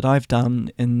same way that I've done.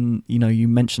 You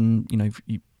mentioned,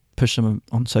 you push them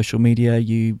on social media,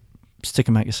 you stick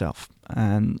them out yourself,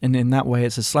 and in that way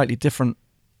it's a slightly different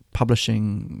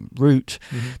publishing route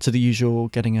to the usual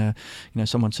getting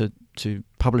someone to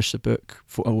publish the book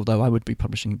for, although I would be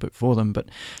publishing the book for them, but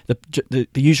the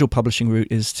usual publishing route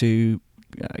is to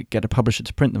get a publisher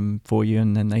to print them for you,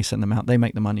 and then they send them out, they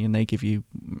make the money, and they give you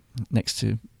next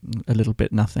to a little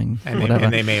bit nothing, and whatever.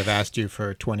 They may have asked you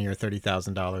for $20,000 or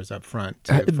 $30,000 up front.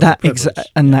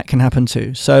 And that can happen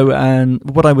too. So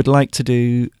what I would like to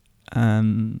do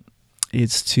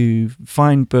is to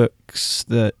find books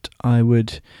that I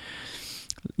would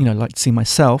like to see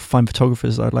myself, find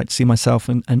photographers that I'd like to see myself,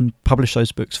 and publish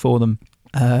those books for them.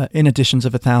 In editions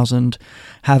of 1,000,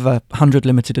 have 100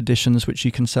 limited editions which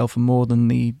you can sell for more than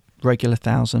the regular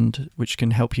 1,000, which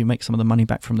can help you make some of the money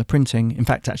back from the printing. In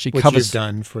fact, actually which covers. You've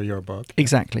done for your book.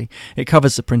 Exactly, it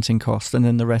covers the printing cost, and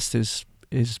then the rest is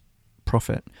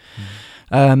profit.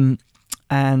 But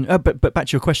back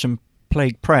to your question,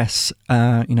 Plague Press,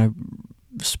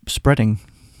 spreading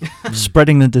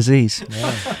the disease,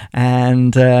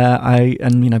 and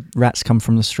rats come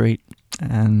from the street,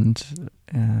 and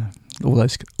all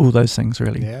those things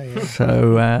really.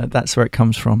 So that's where it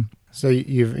comes from. So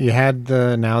you had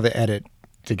the edit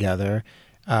together.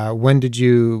 When did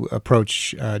you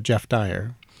approach Jeff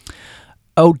Dyer?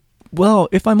 Oh, well,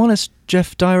 if I'm honest,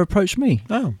 Jeff Dyer approached me.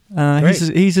 Oh,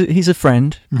 he's a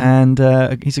friend, and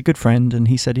he's a good friend, and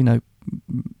he said,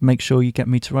 make sure you get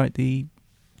me to write the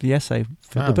essay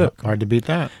for the book. Hard to beat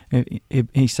that.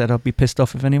 He said, I'll be pissed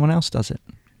off if anyone else does it.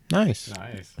 Nice.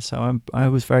 So I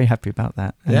was very happy about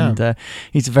that. Yeah. And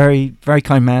he's a very, very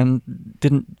kind man.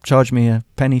 Didn't charge me a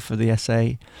penny for the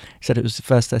essay. He said it was the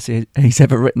first essay he's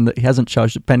ever written that he hasn't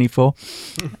charged a penny for,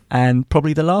 and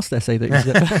probably the last essay that he's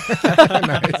ever.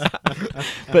 Nice.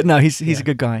 But no, he's a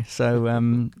good guy. So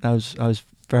I was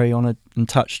very honoured and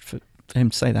touched for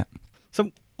him to say that.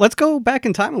 So let's go back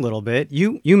in time a little bit.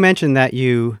 You mentioned that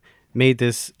you made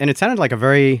this, and it sounded like a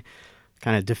very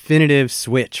kind of definitive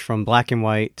switch from black and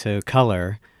white to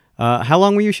color. How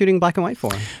long were you shooting black and white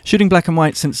for? Shooting black and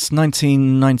white since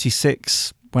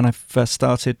 1996, when I first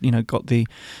started. Got the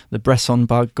Bresson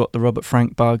bug, got the Robert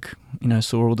Frank bug.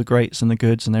 Saw all the greats and the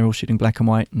goods, and they're all shooting black and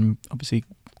white. And obviously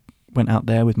went out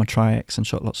there with my Tri-X and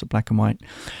shot lots of black and white.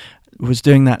 Was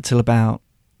doing that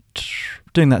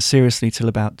seriously till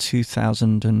about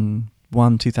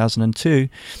 2001, 2002.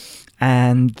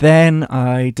 And then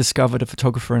I discovered a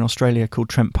photographer in Australia called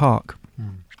Trent Park,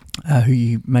 who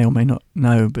you may or may not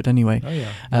know, but anyway,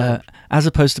 as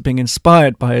opposed to being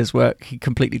inspired by his work, he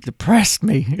completely depressed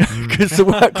me because the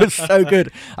work was so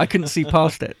good. I couldn't see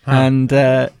past it. And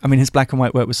I mean, his black and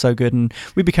white work was so good, and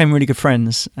we became really good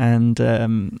friends. And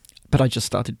but I just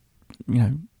started,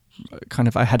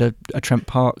 I had a Trent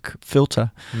Park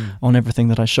filter on everything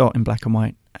that I shot in black and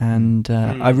white. And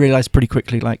I realized pretty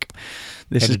quickly, like,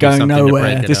 this is going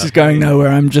nowhere. This is going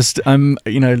nowhere. I'm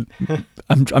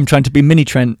trying to be mini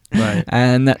Trent, right?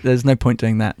 And there's no point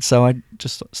doing that. So I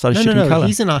just started shooting color.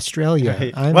 He's in Australia.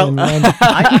 Right.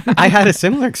 I had a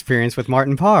similar experience with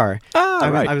Martin Parr.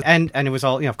 Right. And it was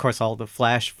all, of course, all the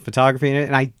flash photography in it.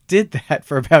 And I did that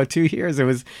for about 2 years. It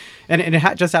was, and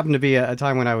it just happened to be a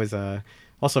time when I was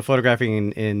also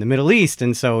photographing in the Middle East,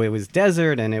 and so it was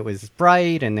desert and it was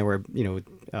bright, and there were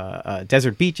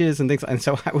desert beaches and things, and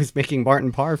so I was making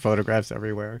Martin Parr photographs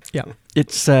everywhere. Yeah,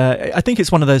 it's I think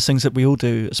it's one of those things that we all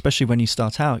do, especially when you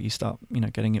start out. You start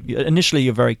getting it. Initially,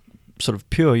 you're very sort of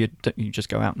pure. You just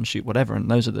go out and shoot whatever,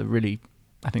 and those are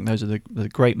the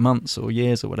great months or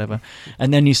years or whatever.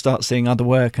 And then you start seeing other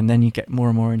work, and then you get more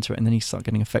and more into it, and then you start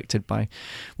getting affected by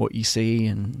what you see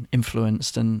and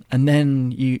influenced, and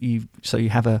then you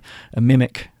have a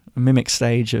mimic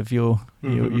stage of your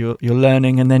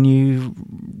learning, and then you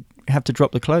have to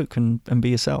drop the cloak and be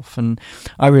yourself. And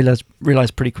I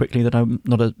realized pretty quickly that I'm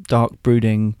not a dark,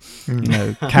 brooding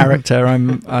character.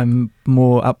 I'm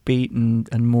more upbeat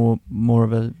and more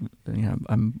of a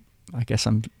I guess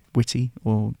I'm witty,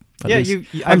 or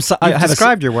you've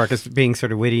described your work as being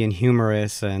sort of witty and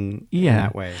humorous, and in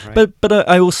that way, right? But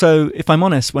I also, if I'm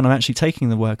honest, when I'm actually taking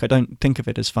the work, I don't think of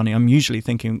it as funny. I'm usually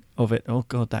thinking of it, oh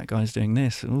God, that guy's doing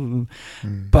this.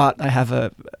 But I have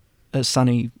a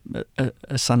sunny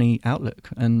outlook,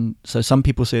 and so some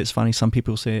people see it as funny, some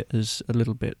people see it as a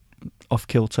little bit off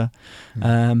kilter.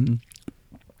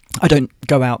 I don't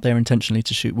go out there intentionally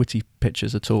to shoot witty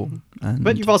pictures at all.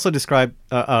 But you've also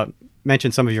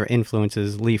mentioned some of your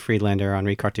influences, Lee Friedlander,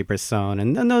 Henri Cartier-Bresson,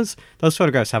 and those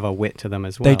photographs have a wit to them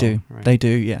as well. They do, right? They do,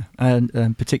 yeah.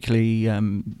 And particularly,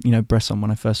 Bresson. When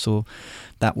I first saw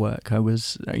that work, I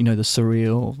was, the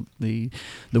surreal, the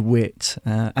wit,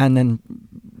 and then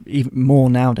even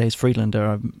more nowadays, Friedlander.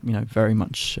 I'm, very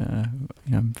much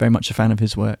a fan of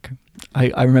his work.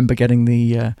 I remember getting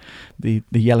the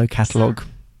yellow catalogue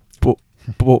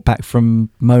brought back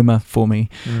from MoMA for me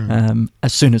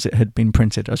as soon as it had been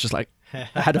printed. I was just like,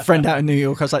 I had a friend out in New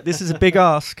York. I was like, this is a big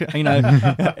ask,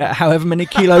 however many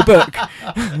kilo book,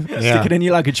 stick it in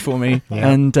your luggage for me. Yeah.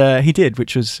 And he did,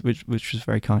 which was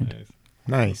very kind.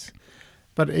 Nice.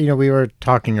 But, we were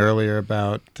talking earlier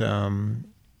about,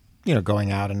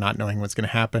 going out and not knowing what's going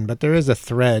to happen. But there is a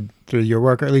thread through your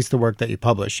work, or at least the work that you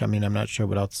publish. I mean, I'm not sure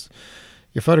what else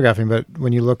you're photographing, but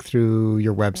when you look through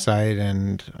your website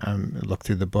and look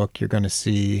through the book, you're going to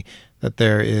see that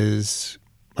there is,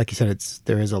 like you said,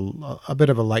 there is a bit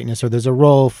of a lightness, or there's a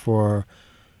role for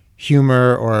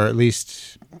humor, or at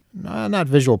least not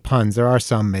visual puns. There are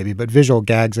some maybe, but visual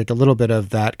gags, like a little bit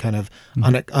of that kind of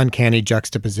uncanny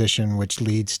juxtaposition, which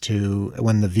leads to,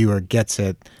 when the viewer gets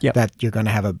it, that you're going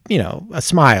to have a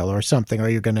smile or something, or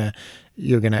you're going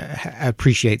to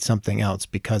appreciate something else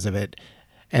because of it.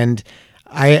 And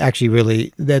I actually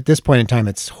really, at this point in time,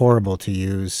 it's horrible to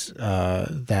use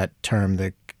that term,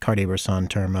 the Cartier-Bresson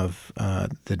term of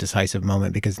the decisive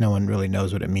moment, because no one really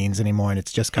knows what it means anymore. And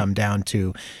it's just come down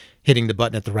to hitting the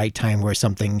button at the right time where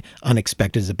something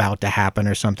unexpected is about to happen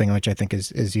or something, which I think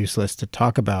is useless to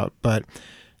talk about. But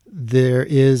there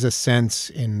is a sense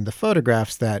in the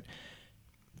photographs that,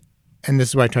 and this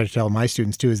is what I try to tell my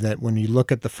students too, is that when you look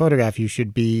at the photograph, you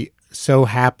should be so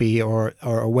happy or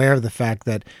aware of the fact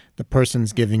that the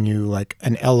person's giving you like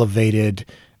an elevated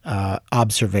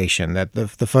observation, that the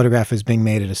photograph is being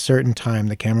made at a certain time,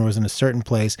 the camera was in a certain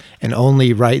place, and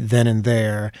only right then and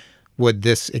there would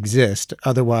this exist.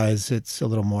 Otherwise, it's a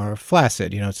little more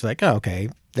flaccid. It's like, oh, okay,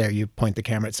 there you point the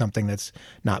camera at something that's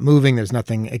not moving. There's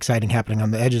nothing exciting happening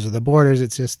on the edges of the borders.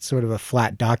 It's just sort of a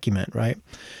flat document, right?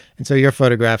 And so your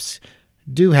photographs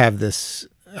do have this,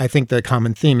 I think the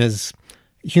common theme is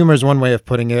humor is one way of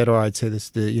putting it, or I'd say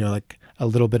this, like a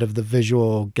little bit of the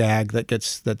visual gag that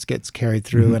gets carried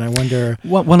through. Mm-hmm. And I wonder,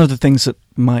 one of the things that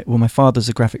my father's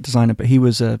a graphic designer, but he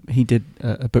did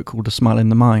a book called A Smile in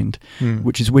the Mind,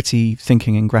 which is witty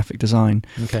thinking in graphic design.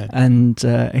 Okay, and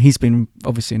he's been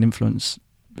obviously an influence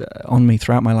on me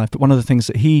throughout my life. But one of the things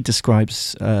that he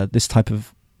describes this type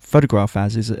of photograph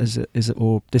as is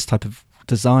or this type of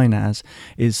design as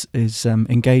is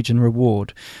engage and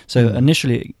reward. So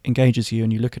initially it engages you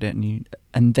and you look at it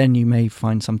and then you may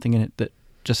find something in it that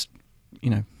just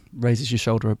raises your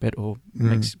shoulder a bit or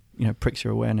makes pricks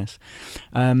your awareness.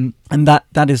 And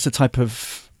that is the type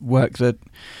of work that,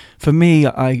 for me,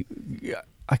 I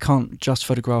can't just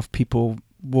photograph people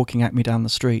walking at me down the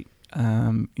street.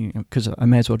 Because I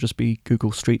may as well just be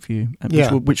Google Street View,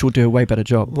 which will do a way better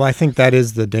job. Well, I think that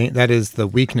is the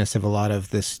weakness of a lot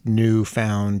of this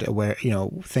newfound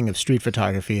thing of street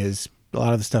photography is a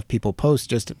lot of the stuff people post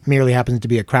just merely happens to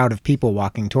be a crowd of people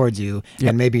walking towards you,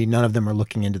 and maybe none of them are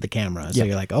looking into the camera. So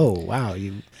you're like, oh wow,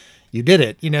 you did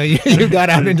it. You got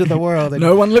out into the world. And,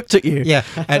 no one looked at you. Yeah.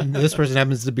 And this person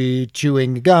happens to be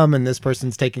chewing gum, and this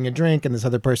person's taking a drink, and this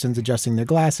other person's adjusting their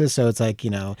glasses. So it's like,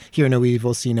 hear no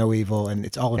evil, see no evil. And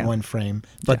it's all in one frame.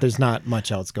 But there's not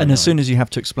much else going on. And as soon as you have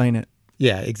to explain it,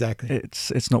 yeah, exactly.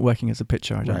 It's not working as a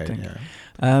picture, I don't think.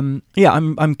 Yeah.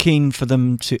 I'm keen for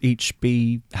them to each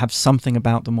have something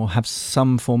about them or have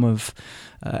some form of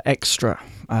extra.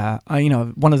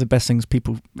 One of the best things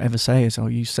people ever say is, "Oh,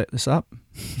 you set this up."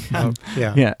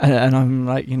 Yeah. And I'm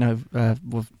like,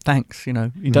 well, thanks. You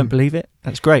don't believe it?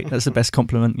 That's great. That's the best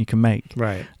compliment you can make.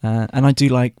 Right. And I do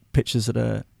like pictures that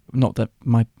are not that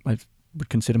I would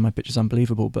consider my pictures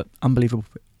unbelievable, but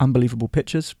unbelievable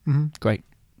pictures. Mm-hmm. Great.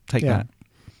 Take that.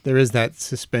 There is that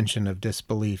suspension of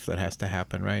disbelief that has to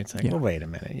happen, right? It's like, well, wait a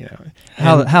minute,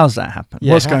 How's that happen?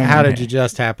 Yeah, What's going on? How did you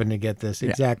just happen to get this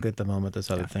exactly at the moment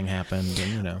this other thing happened?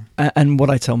 And And what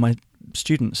I tell my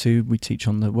students who we teach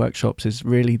on the workshops is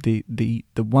really the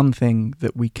one thing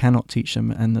that we cannot teach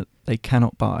them and that they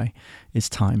cannot buy is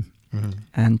time. Mm-hmm.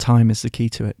 And time is the key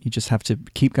to it. You just have to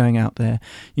keep going out there.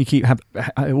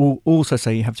 I will also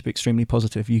say you have to be extremely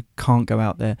positive. You can't go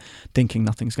out there thinking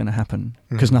nothing's going to happen,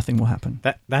 because nothing will happen.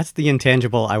 That's the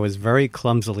intangible I was very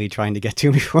clumsily trying to get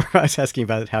to before I was asking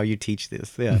about how you teach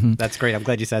this. Yeah, That's great. I'm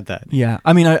glad you said that. Yeah,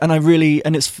 I mean,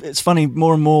 it's funny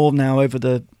more and more now over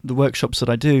the workshops that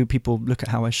I do. People look at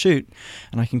how I shoot,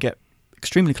 and I can get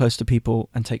extremely close to people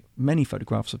and take many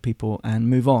photographs of people and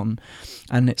move on,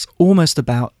 and it's almost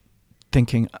about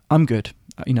thinking I'm good.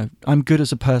 I'm good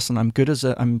as a person.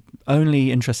 I'm only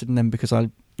interested in them because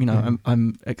I'm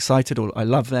excited, or I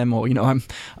love them, or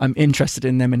I'm interested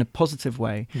in them in a positive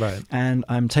way. Right. And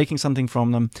I'm taking something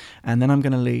from them, and then I'm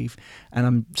going to leave, and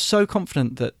I'm so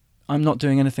confident that I'm not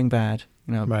doing anything bad.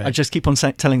 Right. I just keep on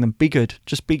telling them, be good,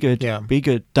 just be good, be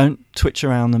good. Don't twitch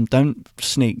around them, don't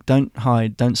sneak, don't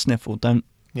hide, don't sniffle, don't.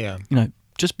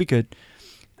 Just be good,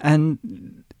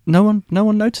 and no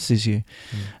one notices you.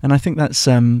 And I think that's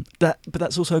but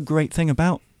that's also a great thing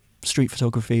about street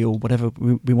photography, or whatever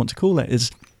we want to call it,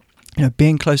 is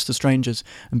being close to strangers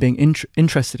and being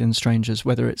interested in strangers,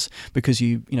 whether it's because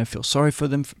you feel sorry for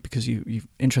them, because you're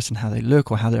interested in how they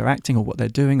look or how they're acting or what they're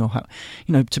doing, or how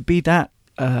to be that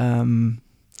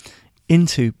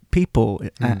into people.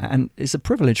 And it's a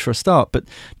privilege for a start, but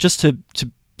just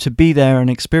to be there and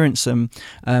experience them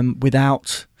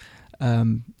without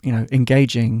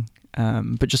engaging,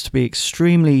 but just to be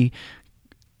extremely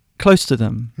close to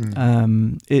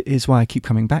them is why I keep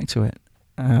coming back to it.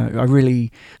 I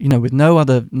really, with no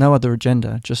other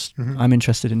agenda, just I'm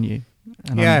interested in you.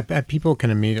 And people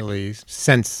can immediately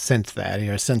sense that,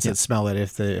 or sense it, smell it,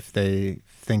 if they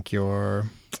think you're,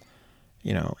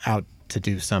 out to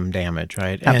do some damage,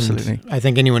 right? Absolutely. And I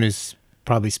think anyone who's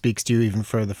probably speaks to you even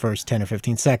for the first 10 or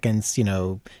 15 seconds,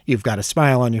 you've got a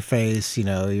smile on your face,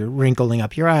 you're wrinkling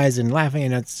up your eyes and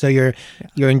laughing, so you're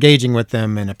engaging with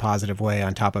them in a positive way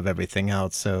on top of everything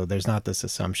else. So there's not this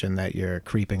assumption that you're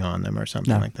creeping on them or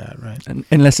something like that, right? And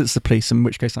unless it's the police, in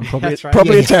which case I'm probably right.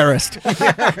 probably a terrorist.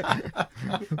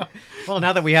 Well,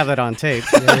 now that we have that on tape.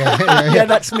 Yeah,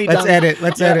 that's me.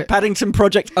 Let's edit. Paddington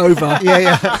project over.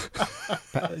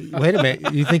 Wait a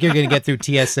minute. You think you're going to get through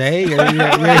TSA?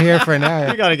 You're here for an hour.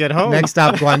 You got to get home. Next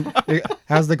stop,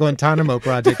 how's the Guantanamo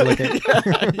project looking?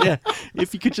 Yeah.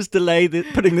 If you could just delay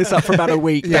putting this up for about a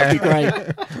week, that'd be great.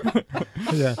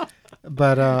 Yeah.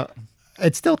 But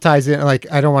it still ties in. Like,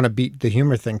 I don't want to beat the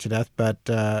humor thing to death, but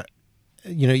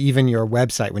even your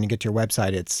website, when you get to your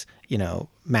website, it's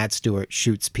Matt Stewart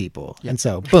shoots people, and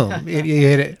so boom, you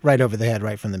hit it right over the head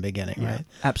right from the beginning, right?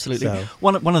 Absolutely. So,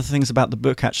 one of the things about the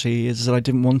book actually is that I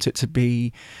didn't want it to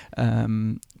be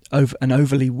an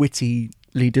overly wittily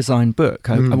designed book.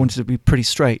 I wanted it to be pretty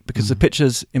straight, because the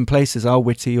pictures in places are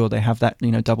witty, or they have that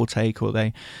double take, or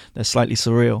they're slightly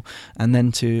surreal, and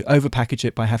then to overpackage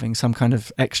it by having some kind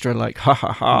of extra like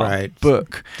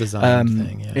book design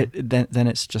thing. Yeah. Then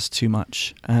it's just too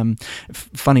much.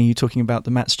 Funny, you talking about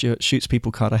the Matt Stewart shoots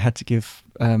people card. I had to give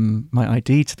my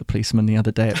ID to the policeman the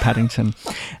other day at Paddington,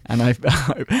 and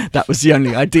that was the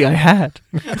only ID I had.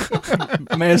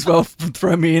 May as well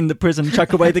throw me in the prison,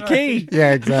 chuck away the key.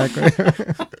 Yeah, exactly.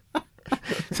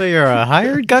 So you're a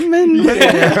hired gunman?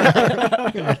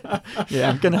 Yeah,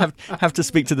 I'm gonna have to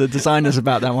speak to the designers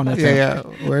about that one. I think. Yeah.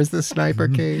 Where's the sniper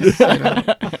case?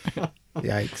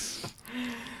 Yikes.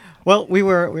 Well, we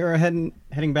were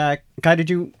heading back. Guy, did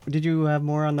you have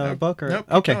more on the book? Or? Nope,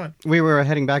 keep Okay. going. We were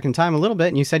heading back in time a little bit,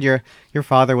 and you said your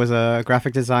father was a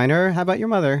graphic designer. How about your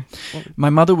mother? My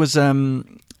mother was well,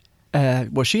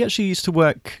 she actually used to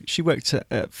work. She worked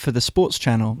for the Sports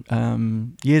Channel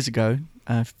years ago.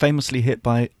 Famously hit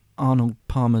by Arnold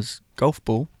Palmer's golf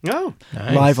ball Oh,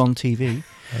 Nice. live on TV.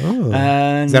 Oh.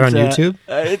 And, Is that on YouTube?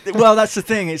 Well, that's the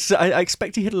thing. I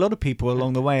expect he hit a lot of people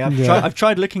along the way. I've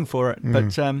tried looking for it,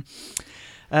 but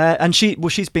and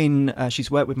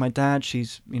she's worked with my dad.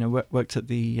 She's worked at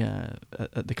the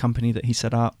company that he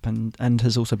set up, and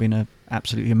has also been a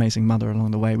absolutely amazing mother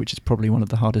along the way, which is probably one of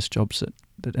the hardest jobs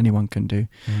that anyone can do,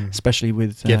 especially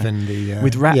with Given the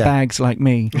with rat yeah. bags like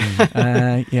me.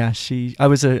 I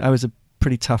was a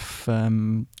pretty tough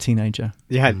teenager.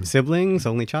 you had siblings,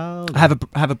 only child. I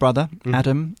have a brother,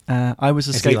 Adam. I was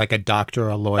a Is he like a doctor or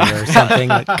a lawyer or something?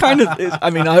 kind of. I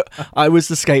mean, I was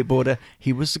the skateboarder.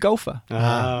 He was the golfer.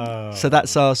 Oh. So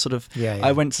that's our sort of. Yeah.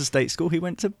 I went to state school. He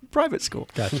went to private school.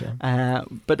 Gotcha.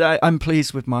 But I'm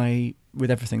pleased with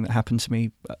everything that happened to me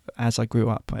as I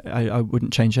grew up. I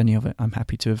wouldn't change any of it. I'm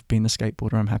happy to have been a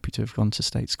skateboarder. I'm happy to have gone to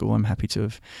state school. I'm happy to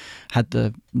have had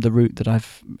the route that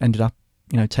I've ended up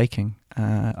taking.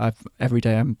 Every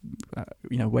day I'm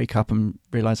wake up and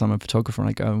realize I'm a photographer, and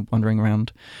I go wandering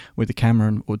around with a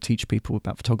camera or teach people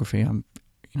about photography. I'm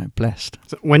blessed.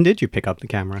 So when did you pick up the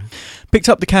camera? Picked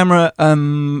up the camera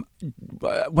when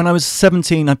I was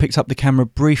 17. I picked up the camera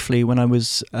briefly when I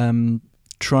was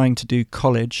trying to do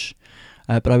college,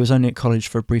 but I was only at college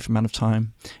for a brief amount of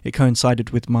time. It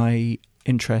coincided with my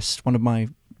interest, one of my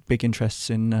big interests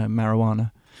in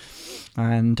marijuana.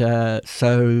 And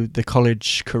so the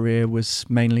college career was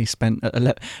mainly spent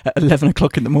at 11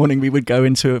 o'clock in the morning. We would go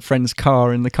into a friend's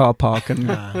car in the car park, and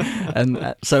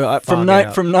so from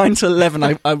 9 to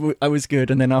 11 I was good,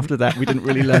 and then after that we didn't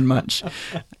really learn much.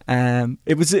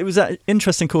 It was an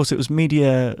interesting course. It was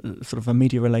sort of a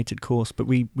media related course, but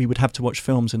we would have to watch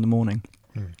films in the morning.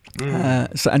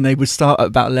 And they would start at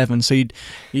about 11. So you'd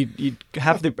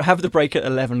have the break at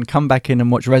 11, come back in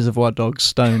and watch Reservoir Dogs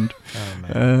stoned. Oh,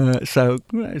 man. So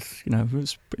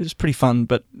it was pretty fun.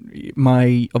 But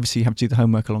obviously you have to do the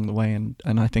homework along the way, and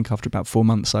I think after about 4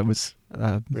 months I was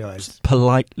Realized.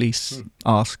 politely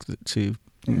asked to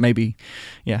maybe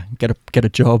get a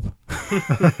job.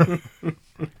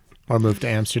 Or move to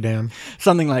Amsterdam.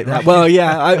 Something like that. Well,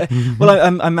 yeah.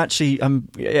 I'm actually.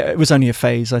 It was only a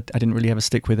phase. I didn't really ever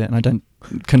stick with it, and I don't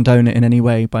condone it in any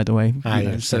way. By the way,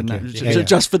 Yes, okay.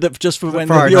 just for when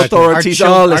For the authorities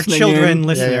are listening. Our children in.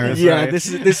 listeners. Yeah, right?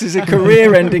 this is a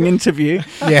career-ending interview.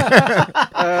 Yeah.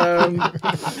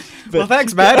 Well,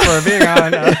 thanks, Matt, for being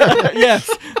on. Yes,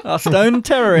 our stone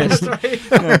terrorist.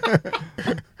 Yeah.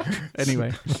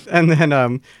 Anyway, And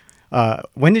then,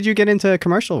 when did you get into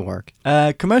commercial work?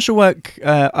 commercial work.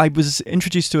 I was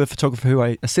introduced to a photographer who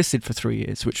I assisted for 3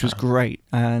 years, which was great,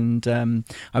 and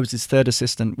I was his third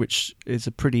assistant, which is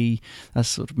a pretty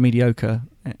sort of mediocre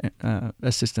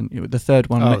assistant. The third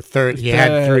one. Third. He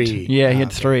had three. Yeah, he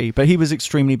had three, but he was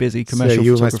extremely busy. Commercial So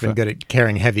you photographer. must have been good at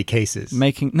carrying heavy cases.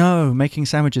 Making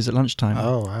sandwiches at lunchtime.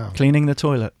 Oh, wow. Cleaning the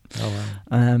toilet. Oh,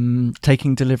 wow.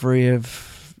 Taking delivery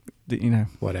of.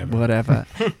 Whatever.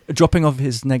 Dropping off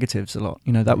his negatives a lot.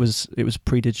 It was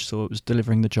pre-digital. It was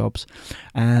delivering the jobs,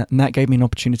 and that gave me an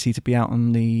opportunity to be out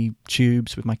on the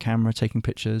tubes with my camera taking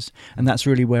pictures, and that's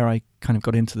really where I kind of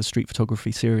got into the street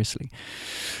photography seriously.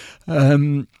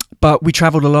 But we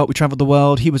traveled a lot. We traveled the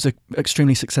world. He was an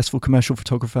extremely successful commercial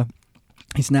photographer.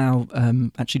 He's now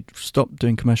actually stopped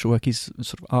doing commercial work. He's a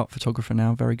sort of art photographer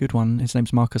now, very good one. His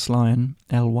name's Marcus Lyon,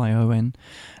 Lyon.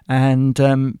 And,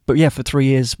 but yeah, for 3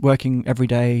 years, working every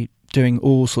day, doing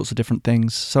all sorts of different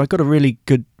things. So I got a really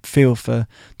good feel for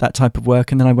that type of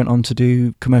work. And then I went on to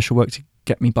do commercial work to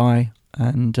get me by.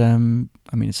 And, and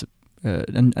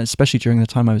especially during the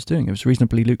time I was doing it, was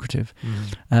reasonably lucrative.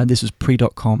 This was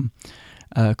pre.com.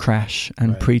 Crash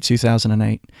and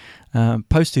pre-2008.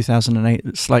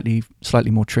 Post-2008,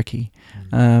 slightly more tricky.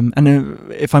 And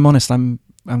if I'm honest, I'm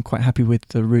quite happy with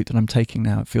the route that I'm taking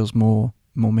now. It feels more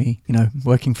me.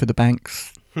 Working for the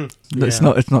banks. It's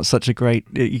not such a great.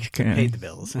 You Paid the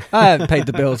bills. I paid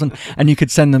the bills, and you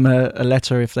could send them a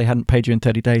letter if they hadn't paid you in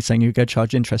 30 days, saying you go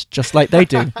charge interest, just like they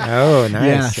do. Oh, nice.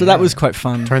 Yeah, so that was quite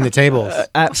fun. Turn the tables.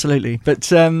 Absolutely,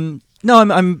 but No,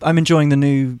 I'm enjoying the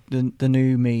new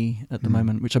me at the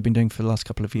moment, which I've been doing for the last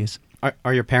couple of years.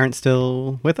 Are your parents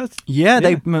still with us? Yeah,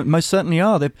 they most certainly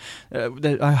are.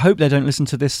 I hope they don't listen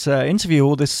to this interview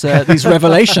or these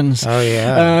revelations. Oh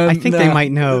yeah, I think they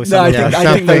might know. No, I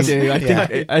think they something.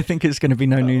 do. I think it's going to be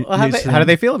no news. Well, how do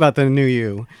they feel about the new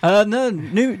you? No,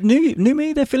 new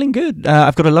me. They're feeling good.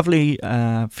 I've got a lovely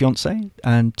fiance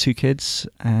and 2 kids,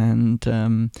 and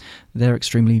they're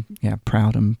extremely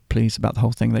proud and pleased about the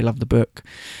whole thing. They love the book.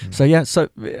 So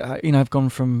I've gone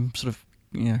from sort of,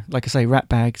 like I say, rat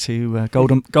bag to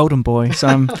golden boy.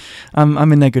 So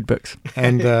I'm in their good books.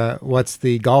 And what's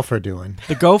the golfer doing?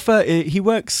 The golfer,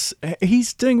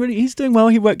 he's doing well.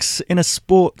 He works in a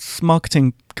sports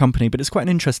marketing company, but it's quite an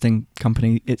interesting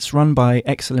company. It's run by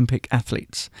ex-Olympic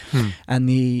athletes, and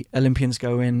the Olympians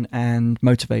go in and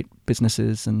motivate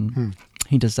businesses, and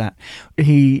he does that.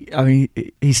 He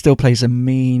still plays a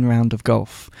mean round of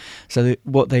golf. So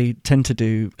what they tend to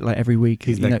do, like every week,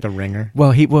 He's like the ringer.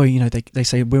 Well, they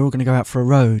say, we're all going to go out for a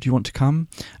row. Do you want to come?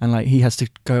 And like he has to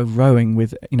go rowing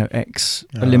with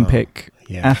ex-Olympic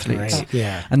athletes. Right.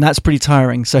 Yeah. And that's pretty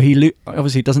tiring. So he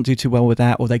obviously doesn't do too well with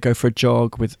that, or they go for a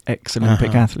jog with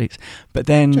ex-Olympic athletes. But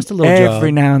then Just a little every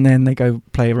jog. now and then they go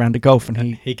play a round of golf, and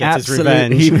he gets his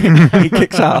absolutely- revenge. He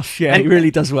kicks ass. Yeah, he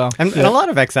really does well. And a lot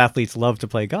of ex-athletes love to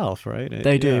play golf, right?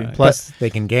 They do. Plus, they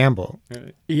can gamble,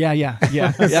 Yeah.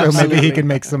 so maybe he can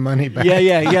make some money back.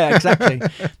 Yeah, exactly.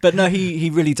 But no, he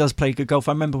really does play good golf.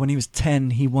 I remember when he was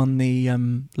 10, he won the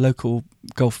local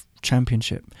golf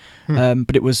championship,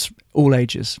 but it was all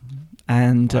ages.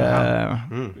 And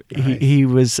he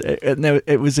was.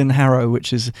 It was in Harrow,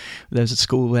 which is there's a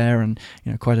school there, and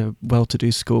quite a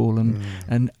well-to-do school.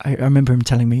 And I remember him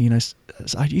telling me,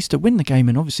 I used to win the game,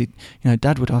 and obviously,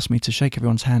 Dad would ask me to shake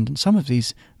everyone's hand, and some of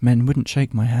these men wouldn't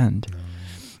shake my hand.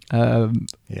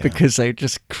 Because they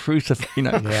just crucified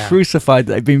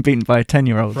that they'd been beaten by a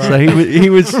 10-year-old. Right. So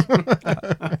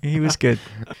he was good.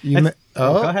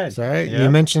 Go ahead. Sorry, Yeah. you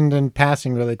mentioned in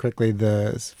passing really quickly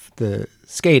the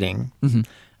skating,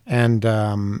 and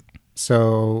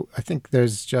so I think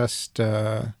there's just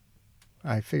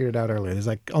I figured it out earlier. There's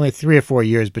like only 3 or 4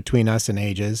 years between us in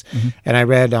ages, and I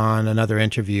read on another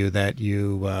interview that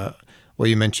you.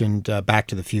 You mentioned Back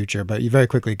to the Future, but you very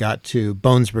quickly got to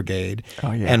Bones Brigade.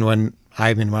 Oh, yeah. And when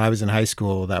I was in high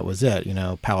school, that was it.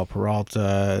 Powell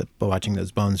Peralta, watching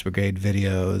those Bones Brigade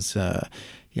videos,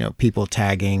 people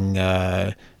tagging,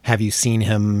 have you seen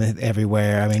him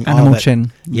everywhere? I mean, Animal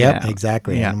Chin. Yep,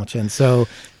 exactly. Animal Chin. So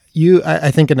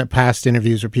I think in the past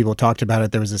interviews where people talked about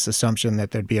it, there was this assumption that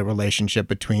there'd be a relationship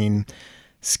between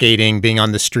skating, being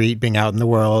on the street, being out in the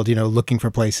world, looking for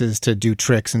places to do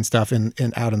tricks and stuff in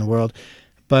out in the world.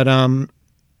 But I'm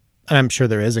sure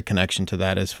there is a connection to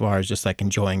that as far as just like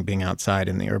enjoying being outside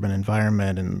in the urban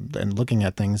environment and looking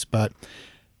at things. But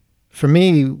for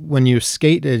me, when you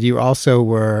skated, you also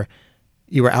were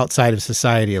outside of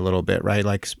society a little bit, right?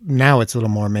 Like now it's a little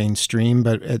more mainstream,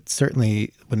 but it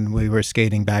certainly when we were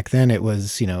skating back then, it was,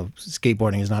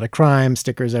 skateboarding is not a crime,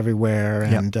 stickers everywhere,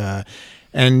 and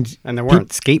there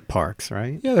weren't skate parks,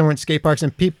 right? Yeah, there weren't skate parks,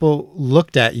 and people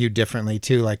looked at you differently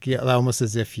too, like almost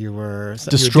as if you were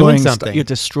destroying something. You're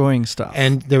destroying stuff,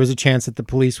 and there was a chance that the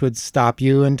police would stop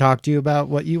you and talk to you about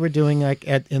what you were doing, like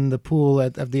in the pool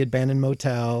of the abandoned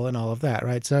motel and all of that,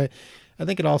 right? So, I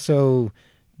think it also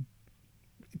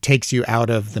takes you out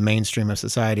of the mainstream of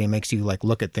society and makes you like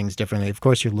look at things differently. Of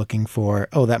course, you're looking for,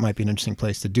 that might be an interesting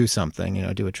place to do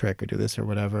something, do a trick or do this or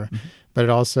whatever, but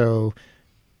it also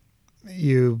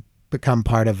you become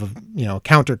part of a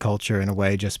counterculture in a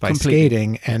way just by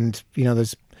skating, and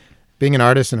there's being an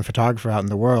artist and a photographer out in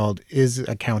the world is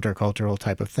a countercultural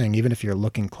type of thing. Even if you're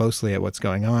looking closely at what's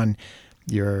going on,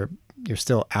 you're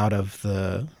still out of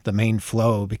the main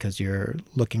flow because you're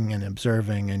looking and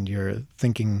observing and you're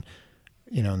thinking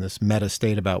in this meta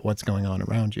state about what's going on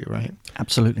around you, right?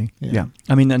 Absolutely. Yeah.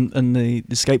 I mean, and the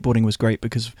skateboarding was great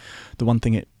because the one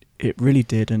thing it really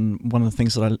did, and one of the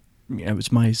things that it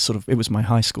was my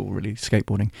high school really,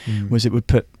 skateboarding, was it would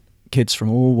put kids from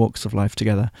all walks of life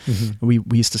together. We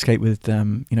used to skate with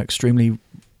extremely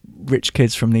rich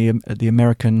kids from the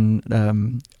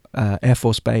American Air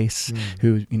Force Base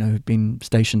who had been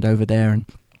stationed over there, and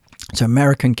so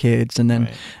American kids, and then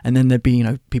there'd be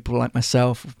people like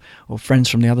myself or friends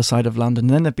from the other side of London,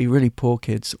 and then there'd be really poor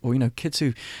kids, or kids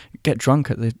who get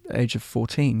drunk at the age of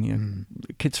 14,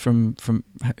 kids from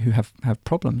who have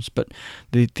problems. But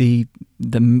the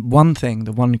one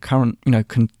current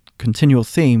continual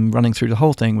theme running through the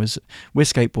whole thing was, we're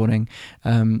skateboarding,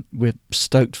 we're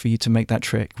stoked for you to make that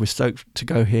trick, we're stoked to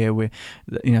go here,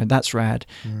 that's rad,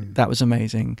 that was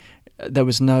amazing. there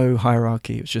was no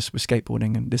hierarchy. It was just with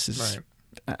skateboarding, and this is,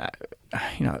 Right.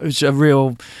 it was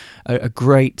a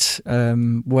great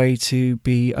way to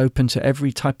be open to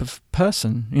every type of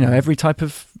person. We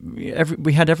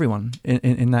had everyone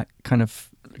in that kind of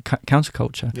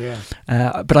counterculture. Yeah.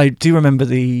 But I do remember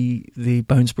the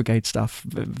Bones Brigade stuff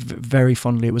very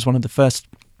fondly. It was one of the first,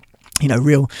 I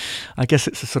guess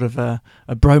it's a sort of a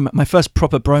bromance. My first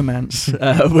proper bromance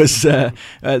was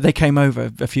they came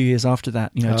over a few years after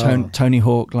that. Tony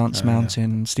Hawk, Lance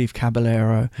Mountain, Steve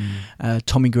Caballero,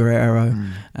 Tommy Guerrero,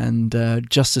 and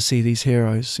just to see these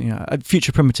heroes.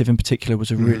 Future Primitive in particular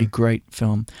was a really great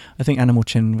film. I think Animal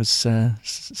Chin was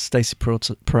Stacey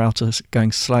Peralta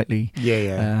going slightly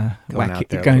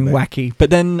wacky.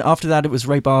 But then after that, it was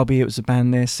Ray Barbie. It was the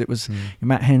band This. It was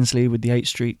Matt Hensley with the 8th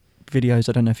Street videos.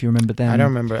 I don't know if you remember them. I don't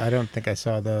remember. I don't think I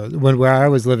saw those. Where I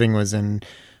was living was in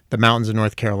the mountains of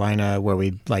North Carolina,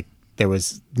 where there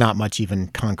was not much even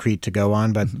concrete to go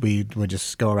on, but we would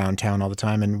just go around town all the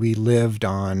time, and we lived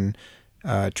on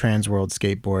Transworld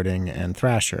skateboarding and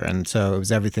Thrasher, and so it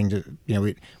was everything to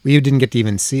we didn't get to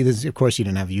even see this. Of course, you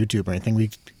didn't have YouTube or anything.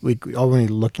 We only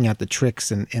looking at the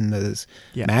tricks in those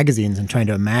magazines and trying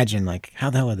to imagine how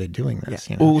the hell are they doing this?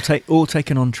 All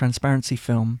taken on transparency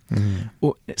film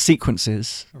or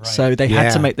sequences. Right. So they had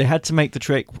to make the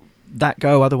trick that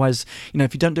go. Otherwise,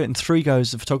 if you don't do it in 3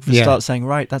 goes, the photographer starts saying,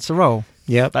 right, that's a roll.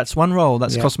 Yep. That's one roll.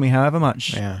 That's cost me however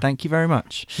much. Yeah. Thank you very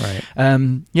much. Right.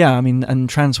 And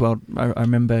Transworld, I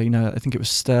remember, I think it was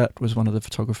Sturt was one of the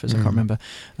photographers, I can't remember.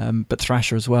 But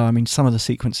Thrasher as well. I mean, some of the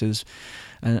sequences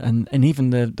and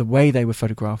even the way they were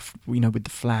photographed, with the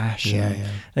flash.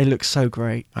 They look so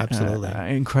great. Absolutely.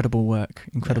 Incredible work.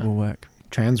 work.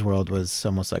 Transworld was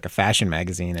almost like a fashion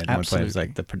magazine at one point. It was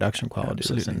the production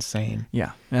quality was insane.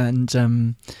 Yeah. And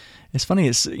it's funny.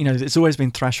 It's always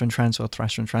been Thrasher and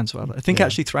Transworld. I think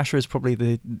actually Thrasher is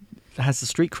probably has the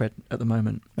street cred at the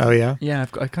moment. Oh yeah. Yeah,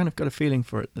 I kind of got a feeling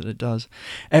for it that it does.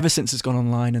 Ever since it's gone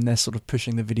online and they're sort of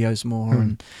pushing the videos more.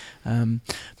 And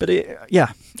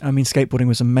skateboarding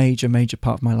was a major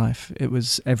part of my life. It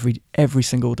was every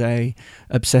single day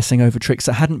obsessing over tricks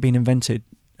that hadn't been invented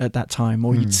at that time,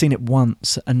 or you'd seen it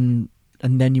once and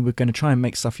then you were going to try and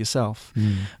make stuff yourself.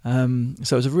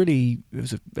 So it was an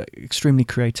extremely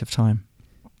creative time.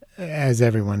 As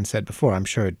everyone said before, I'm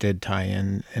sure it did tie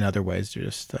in other ways to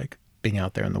just being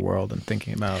out there in the world and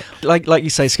thinking about, like you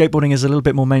say, skateboarding is a little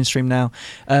bit more mainstream now.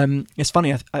 It's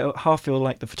funny, I half feel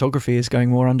like the photography is going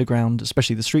more underground,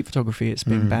 especially the street photography. It's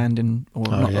being banned or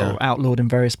outlawed in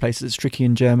various places. It's tricky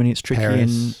in Germany, it's tricky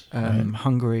Paris, in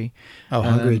Hungary.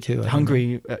 Hungary too.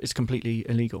 Hungary is completely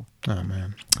illegal. Oh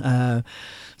man. But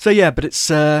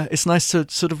it's nice to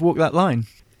sort of walk that line.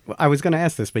 Well, I was going to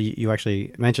ask this, but you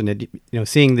actually mentioned it.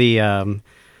 Seeing the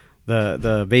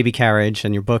baby carriage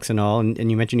and your books and all,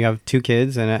 and you mentioned you have 2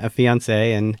 kids and a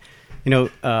fiance, and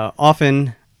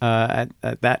often at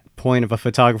that point of a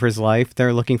photographer's life,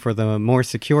 they're looking for the more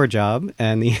secure job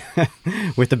and the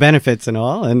with the benefits and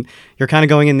all, and you're kind of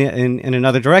going in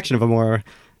another direction of a more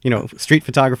street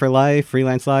photographer life,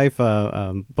 freelance life,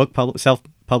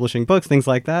 self-publishing books, things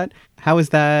like that. How has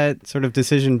that sort of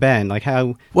decision been?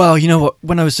 Well, you know what?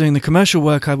 When I was doing the commercial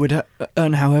work, I would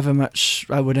earn however much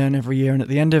I would earn every year, and at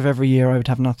the end of every year, I would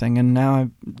have nothing. And now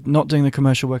I'm not doing the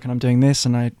commercial work, and I'm doing this,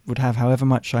 and I would have however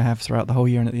much I have throughout the whole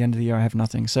year, and at the end of the year, I have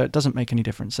nothing. So it doesn't make any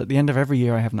difference. At the end of every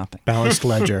year, I have nothing. Balanced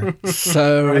ledger.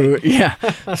 So yeah.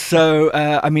 So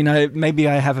maybe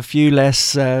I have a few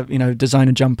less,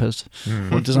 designer jumpers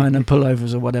or designer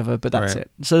pullovers or whatever, but that's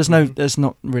it. So there's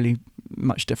not really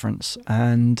much difference,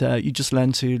 and you just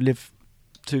learn to live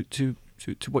to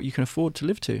what you can afford to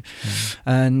live to.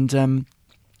 And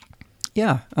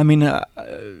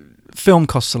film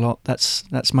costs a lot.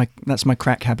 That's my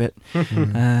crack habit,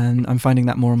 and I'm finding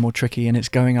that more and more tricky, and it's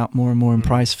going up more and more in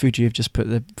price. Fuji have just put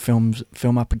the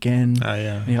film up again. Oh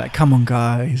yeah. And you're like, come on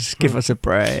guys, give us a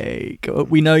break.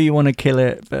 We know you want to kill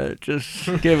it, but just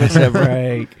give us a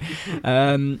break.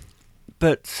 I'm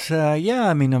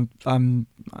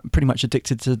pretty much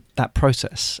addicted to that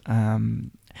process.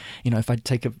 If I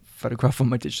take a photograph on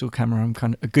my digital camera, I'm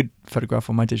kind of a good photograph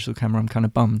on my digital camera. I'm kind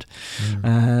of bummed.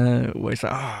 Where it's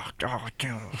like,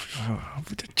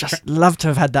 just love to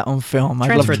have had that on film.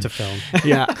 Transfer it to film.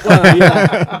 Yeah,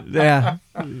 well, yeah.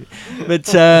 But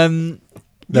that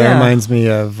reminds me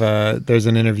of there's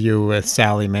an interview with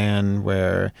Sally Mann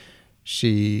where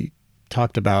she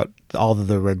talked about all of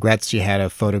the regrets she had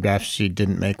of photographs she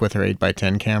didn't make with her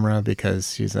 8x10 camera,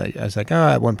 because I was like,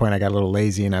 at one point I got a little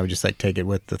lazy and I would just take it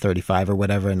with the 35 or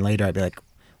whatever, and later I'd be like,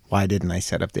 why didn't I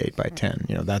set up the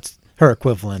 8x10? That's her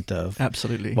equivalent of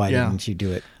absolutely. Why didn't you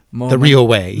do it the real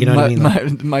way. You know what I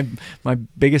mean? My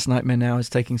biggest nightmare now is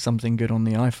taking something good on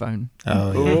the iPhone.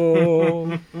 Oh,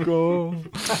 yeah. Go.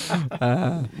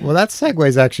 Well, that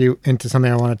segues actually into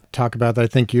something I want to talk about that I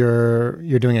think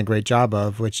you're doing a great job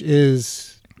of, which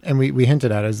is, and we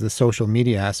hinted at, is the social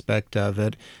media aspect of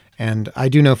it. And I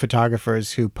do know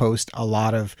photographers who post a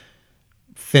lot of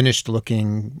finished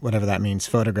looking, whatever that means,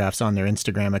 photographs on their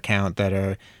Instagram account that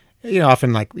are,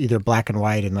 often like either black and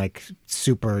white and like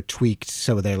super tweaked.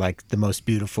 So they're like the most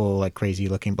beautiful, like crazy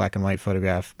looking black and white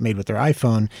photograph made with their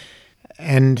iPhone.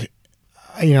 And,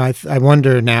 I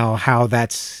wonder now how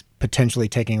that's potentially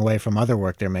taking away from other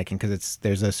work they're making, because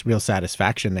there's this real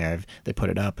satisfaction there. They put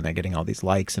it up and they're getting all these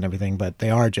likes and everything, but they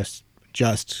are just,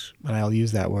 and I'll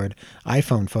use that word,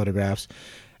 iPhone photographs.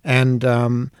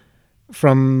 And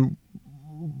from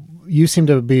you seem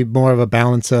to be more of a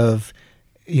balance of,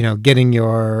 getting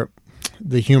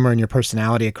the humor and your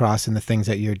personality across in the things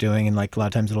that you're doing. And like a lot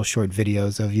of times little short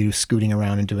videos of you scooting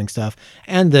around and doing stuff,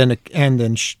 and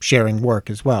then sharing work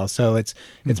as well. So it's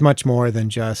much more than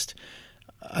just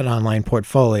an online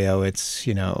portfolio. It's,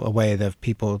 a way of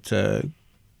people to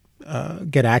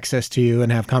get access to you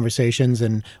and have conversations.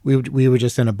 And we were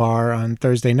just in a bar on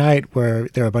Thursday night where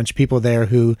there were a bunch of people there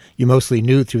who you mostly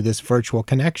knew through this virtual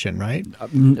connection, right?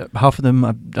 Half of them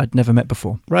I'd never met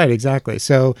before. Right, exactly.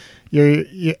 So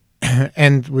you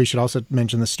and we should also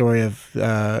mention the story of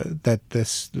that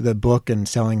the book and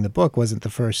selling the book wasn't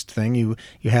the first thing. You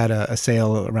had a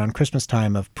sale around Christmas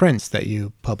time of prints that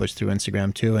you published through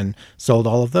Instagram too, and sold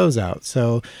all of those out.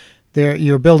 So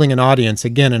you're building an audience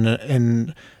again,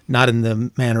 in not in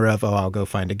the manner of, I'll go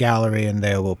find a gallery and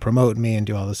they will promote me and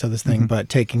do all this other thing, but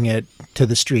taking it to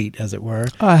the street, as it were.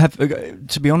 I have,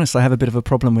 to be honest, I have a bit of a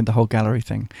problem with the whole gallery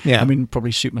thing. Yeah. I mean,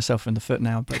 probably shoot myself in the foot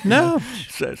now, but no.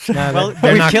 Well,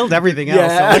 we've killed everything else.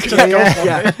 Yeah, So let's just go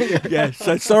for it. yeah.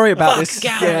 So sorry about this.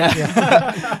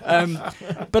 Yeah.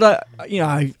 But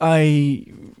I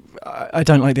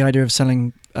don't like the idea of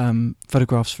selling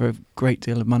photographs for a great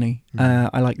deal of money.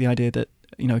 I like the idea that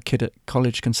a kid at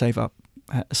college can save up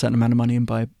a certain amount of money and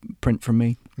buy a print from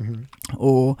me.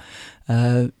 Or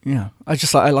I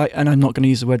like, and I'm not going to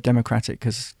use the word democratic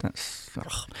because that's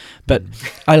but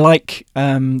I like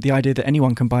the idea that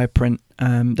anyone can buy a print.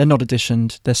 They're not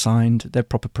editioned, they're signed, they're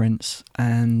proper prints,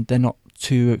 and they're not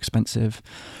too expensive.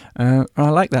 I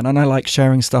like that, and I like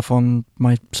sharing stuff on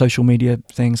my social media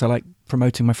things. I like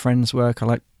promoting my friends' work. I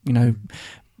like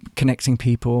connecting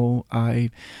people.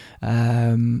 I'm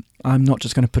not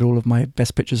just going to put all of my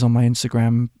best pictures on my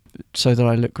Instagram so that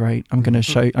I look great. I'm going to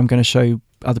show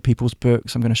other people's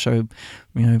books. I'm going to show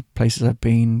places I've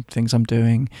been, things I'm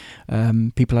doing,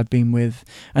 people I've been with.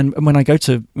 And when I go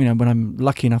to when I'm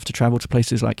lucky enough to travel to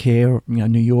places like here, or,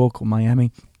 New York or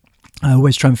Miami, I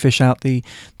always try and fish out the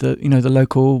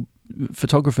local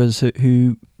photographers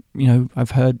who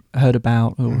I've heard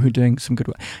about, or who are doing some good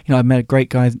work. I met a great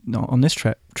guy on this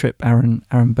trip,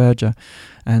 Aaron Berger,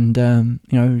 and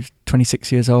he's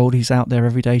 26 years old. He's out there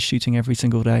every day shooting every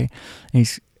single day.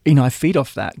 He's I feed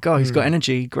off that. God, he's got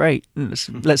energy. Great,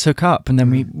 let's hook up, and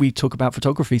then we talk about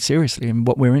photography seriously and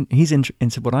what we're in. He's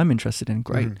into what I'm interested in.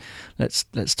 Great,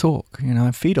 let's talk.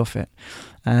 I feed off it.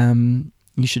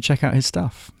 You should check out his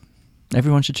stuff.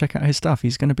 Everyone should check out his stuff.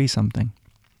 He's going to be something.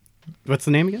 What's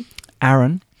the name again?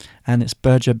 Aaron, and it's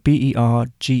Berger,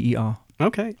 Berger.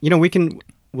 Okay.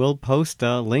 We'll post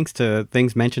links to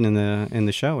things mentioned in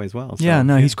the show as well.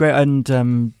 So, he's great.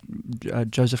 And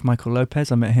Joseph Michael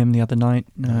Lopez, I met him the other night,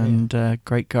 and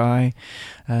great guy.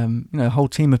 A whole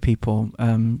team of people.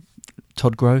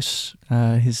 Todd Gross,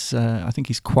 I think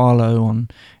he's Qualo on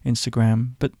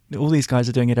Instagram, but all these guys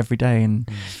are doing it every day, and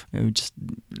just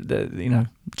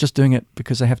doing it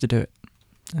because they have to do it.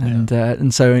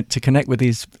 And so to connect with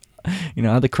these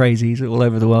other crazies all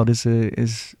over the world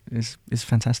is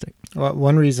fantastic. Well,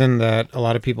 one reason that a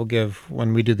lot of people give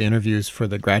when we do the interviews for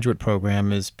the graduate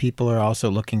program is people are also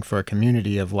looking for a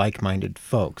community of like-minded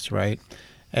folks, right?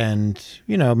 And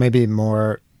maybe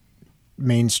more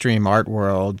mainstream art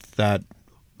world that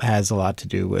has a lot to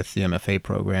do with the MFA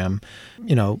program.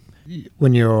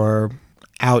 When you're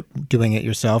out doing it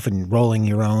yourself and rolling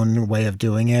your own way of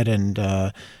doing it,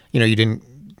 and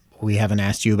we haven't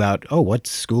asked you about, what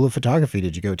school of photography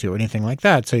did you go to or anything like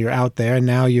that. So you're out there and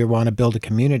now you want to build a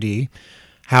community.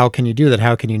 How can you do that?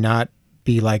 How can you not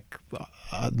be like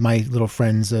my little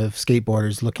friends of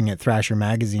skateboarders looking at Thrasher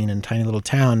magazine in a tiny little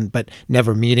town, but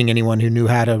never meeting anyone who knew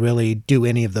how to really do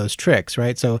any of those tricks,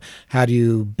 right? So how do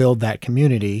you build that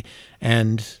community?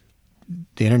 And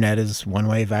the internet is one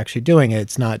way of actually doing it.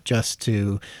 It's not just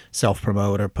to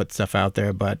self-promote or put stuff out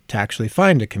there, but to actually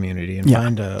find a community and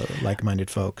find like-minded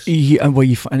folks. Yeah, well,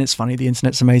 and it's funny. The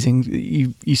internet's amazing.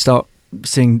 You start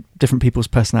seeing different people's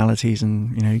personalities,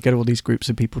 and you get all these groups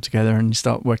of people together, and you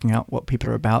start working out what people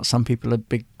are about. Some people are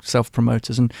big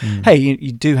self-promoters, and hey,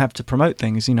 you do have to promote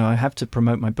things. I have to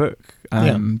promote my book,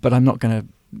 but I'm not going to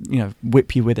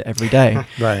whip you with it every day.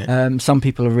 Right. Some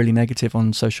people are really negative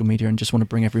on social media and just want to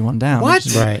bring everyone down. What?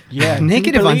 Right. Yeah.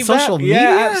 Negative on social media?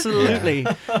 Yeah, absolutely.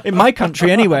 In my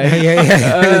country, anyway.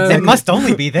 It must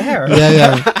only be there.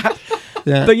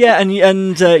 Yeah. But yeah, and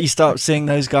you start seeing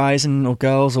those guys or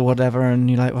girls or whatever, and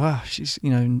you're like, wow, she's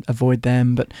avoid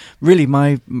them. But really,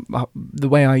 the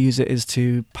way I use it is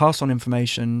to pass on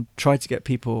information, try to get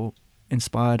people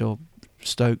inspired or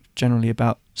stoked generally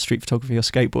about street photography or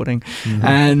skateboarding,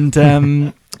 and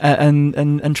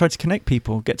try to connect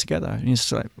people, get together. And you're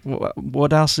just like,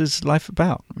 what else is life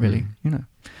about, really?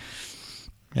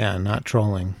 Yeah, not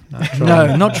trolling.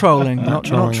 No, not trolling. not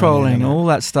trolling. on All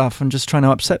that stuff, and just trying to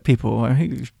upset people.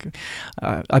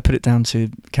 I put it down to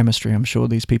chemistry. I'm sure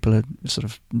these people are sort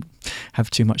of have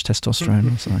too much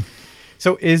testosterone or something.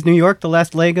 So is New York the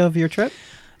last leg of your trip?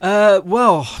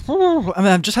 Well,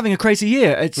 I'm just having a crazy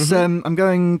year. It's I'm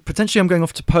going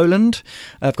off to Poland.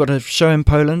 I've got a show in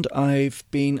Poland. I've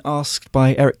been asked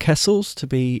by Eric Kessels to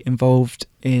be involved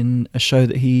in a show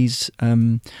that he's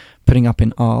putting up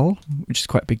in Arles, which is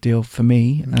quite a big deal for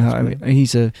me.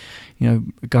 He's a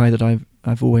guy that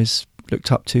I've always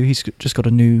looked up to. He's just got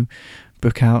a new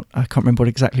book out. I can't remember what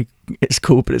exactly it's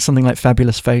called, but it's something like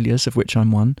Fabulous Failures, of which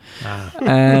I'm one,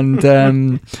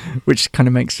 and which kind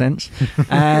of makes sense.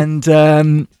 And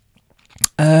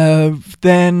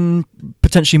then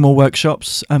potentially more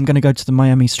workshops. I'm going to go to the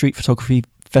Miami Street Photography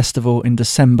Festival in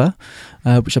December,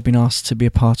 which I've been asked to be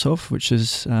a part of, which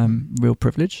is real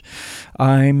privilege.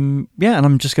 And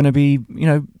I'm just going to be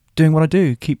doing what I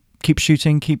do, keep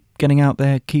shooting, keep getting out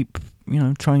there, keep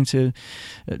trying to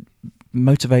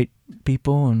motivate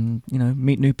people and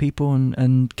meet new people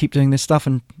and keep doing this stuff,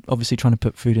 and obviously trying to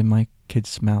put food in my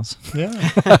kids' mouths.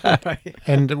 Yeah.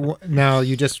 And now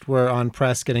you just were on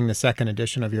press getting the second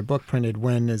edition of your book printed.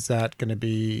 When is that going to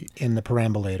be in the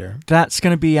perambulator? That's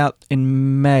going to be out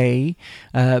in May,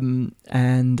 and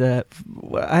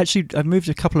actually I moved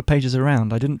a couple of pages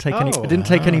around. I didn't take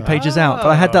any pages out, but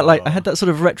I had that sort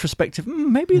of retrospective.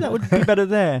 Maybe that would be better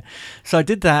there. So I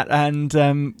did that,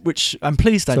 and which I'm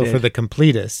pleased I did. So for the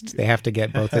completist, they have to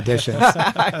get both editions.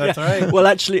 That's right. Well,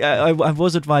 actually, I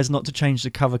was advised not to change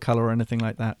the cover color or anything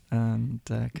like that, and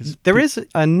because there is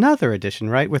another edition,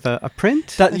 right, with a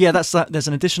print. There's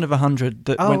an edition of 100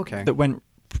 that went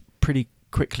pretty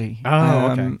quickly.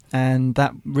 Okay. And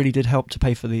that really did help to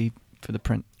pay for the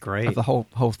print. Great. Of the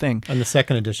whole thing. And the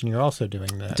second edition, you're also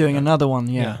doing that. Doing another one,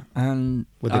 and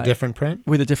with a different print.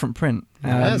 With a different print.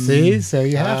 See, so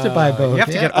you have to buy both. You have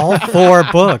to get all 4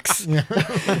 books.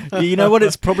 You know what?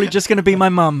 It's probably just going to be my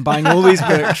mum buying all these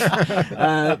books.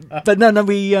 But no,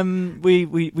 we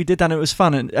did that, and it was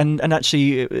fun, and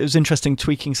actually it was interesting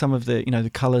tweaking some of the the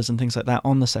colours and things like that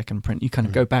on the second print. You kind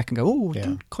of go back and go, oh,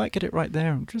 didn't quite get it right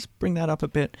there, and just bring that up a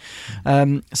bit.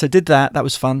 So did that. That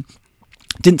was fun.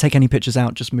 Didn't take any pictures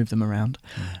out, just moved them around.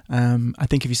 I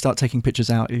think if you start taking pictures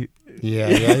out,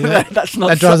 that's not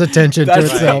that draws attention to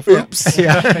itself. Oops.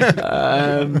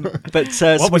 But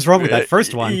what was wrong with that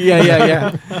first one?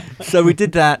 Yeah. So we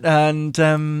did that, and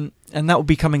that will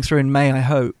be coming through in May, I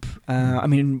hope.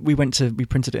 We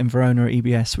printed it in Verona at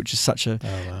EBS, which is such a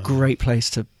great place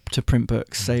to print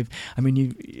books. The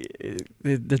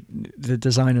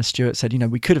designer Stuart said,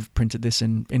 we could have printed this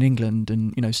in England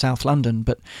and South London,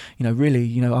 but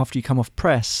really, after you come off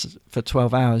press for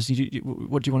 12 hours,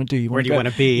 what do you want to do? Where do you want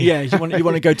to be? Yeah, you want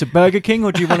to go to Burger King,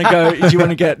 or do you want to go? Do you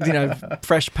want to get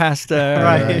fresh pasta?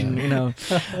 Right.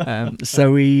 And,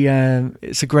 so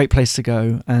it's a great place to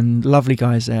go, and lovely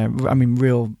guys there.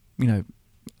 Real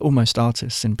almost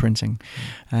artists in printing,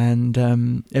 and all,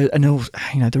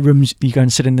 the rooms, you go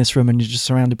and sit in this room and you're just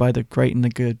surrounded by the great and the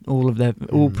good.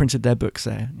 All printed their books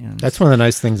there. That's one of the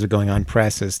nice things of going on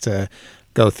press, is to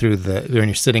go through when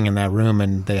you're sitting in that room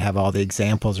and they have all the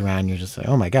examples around. You're just like,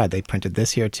 oh my God, they printed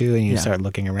this here too, and you start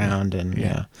looking around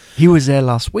and He was there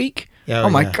last week. Oh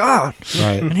my God!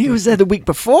 Right, and he was there the week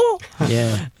before.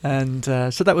 Yeah, and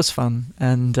so that was fun,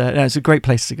 and it's a great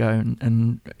place to go,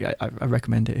 and I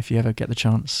recommend it if you ever get the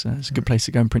chance. It's a good place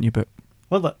to go and print your book.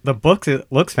 Well, the book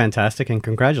looks fantastic, and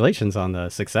congratulations on the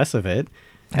success of it.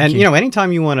 Thank you.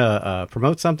 Anytime you want to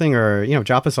promote something, or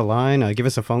drop us a line, give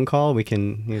us a phone call, we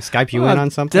can Skype you in on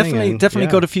something. Definitely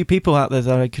got a few people out there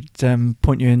that I could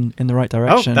point you in the right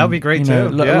direction. Oh, that'd be great too.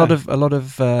 A lot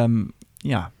of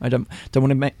I don't want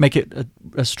to make it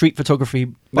a street photography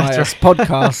That's bias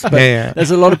podcast, but Yeah.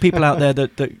 there's a lot of people out there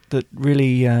that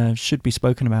really should be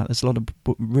spoken about. There's a lot of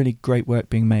really great work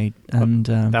being made, and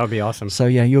That would be awesome. so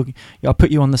I'll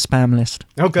put you on the spam list.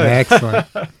 Oh, good. Excellent.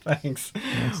 Thanks.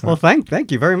 Well,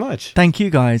 thank you very much. Thank you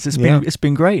guys. Yeah. It's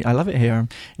been great. I love it here.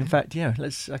 In fact,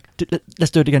 let's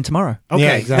do it again tomorrow. Okay.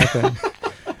 Yeah, exactly.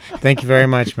 Thank you very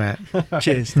much, Matt.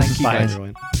 Cheers. Thank you Bye, guys.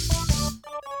 everyone.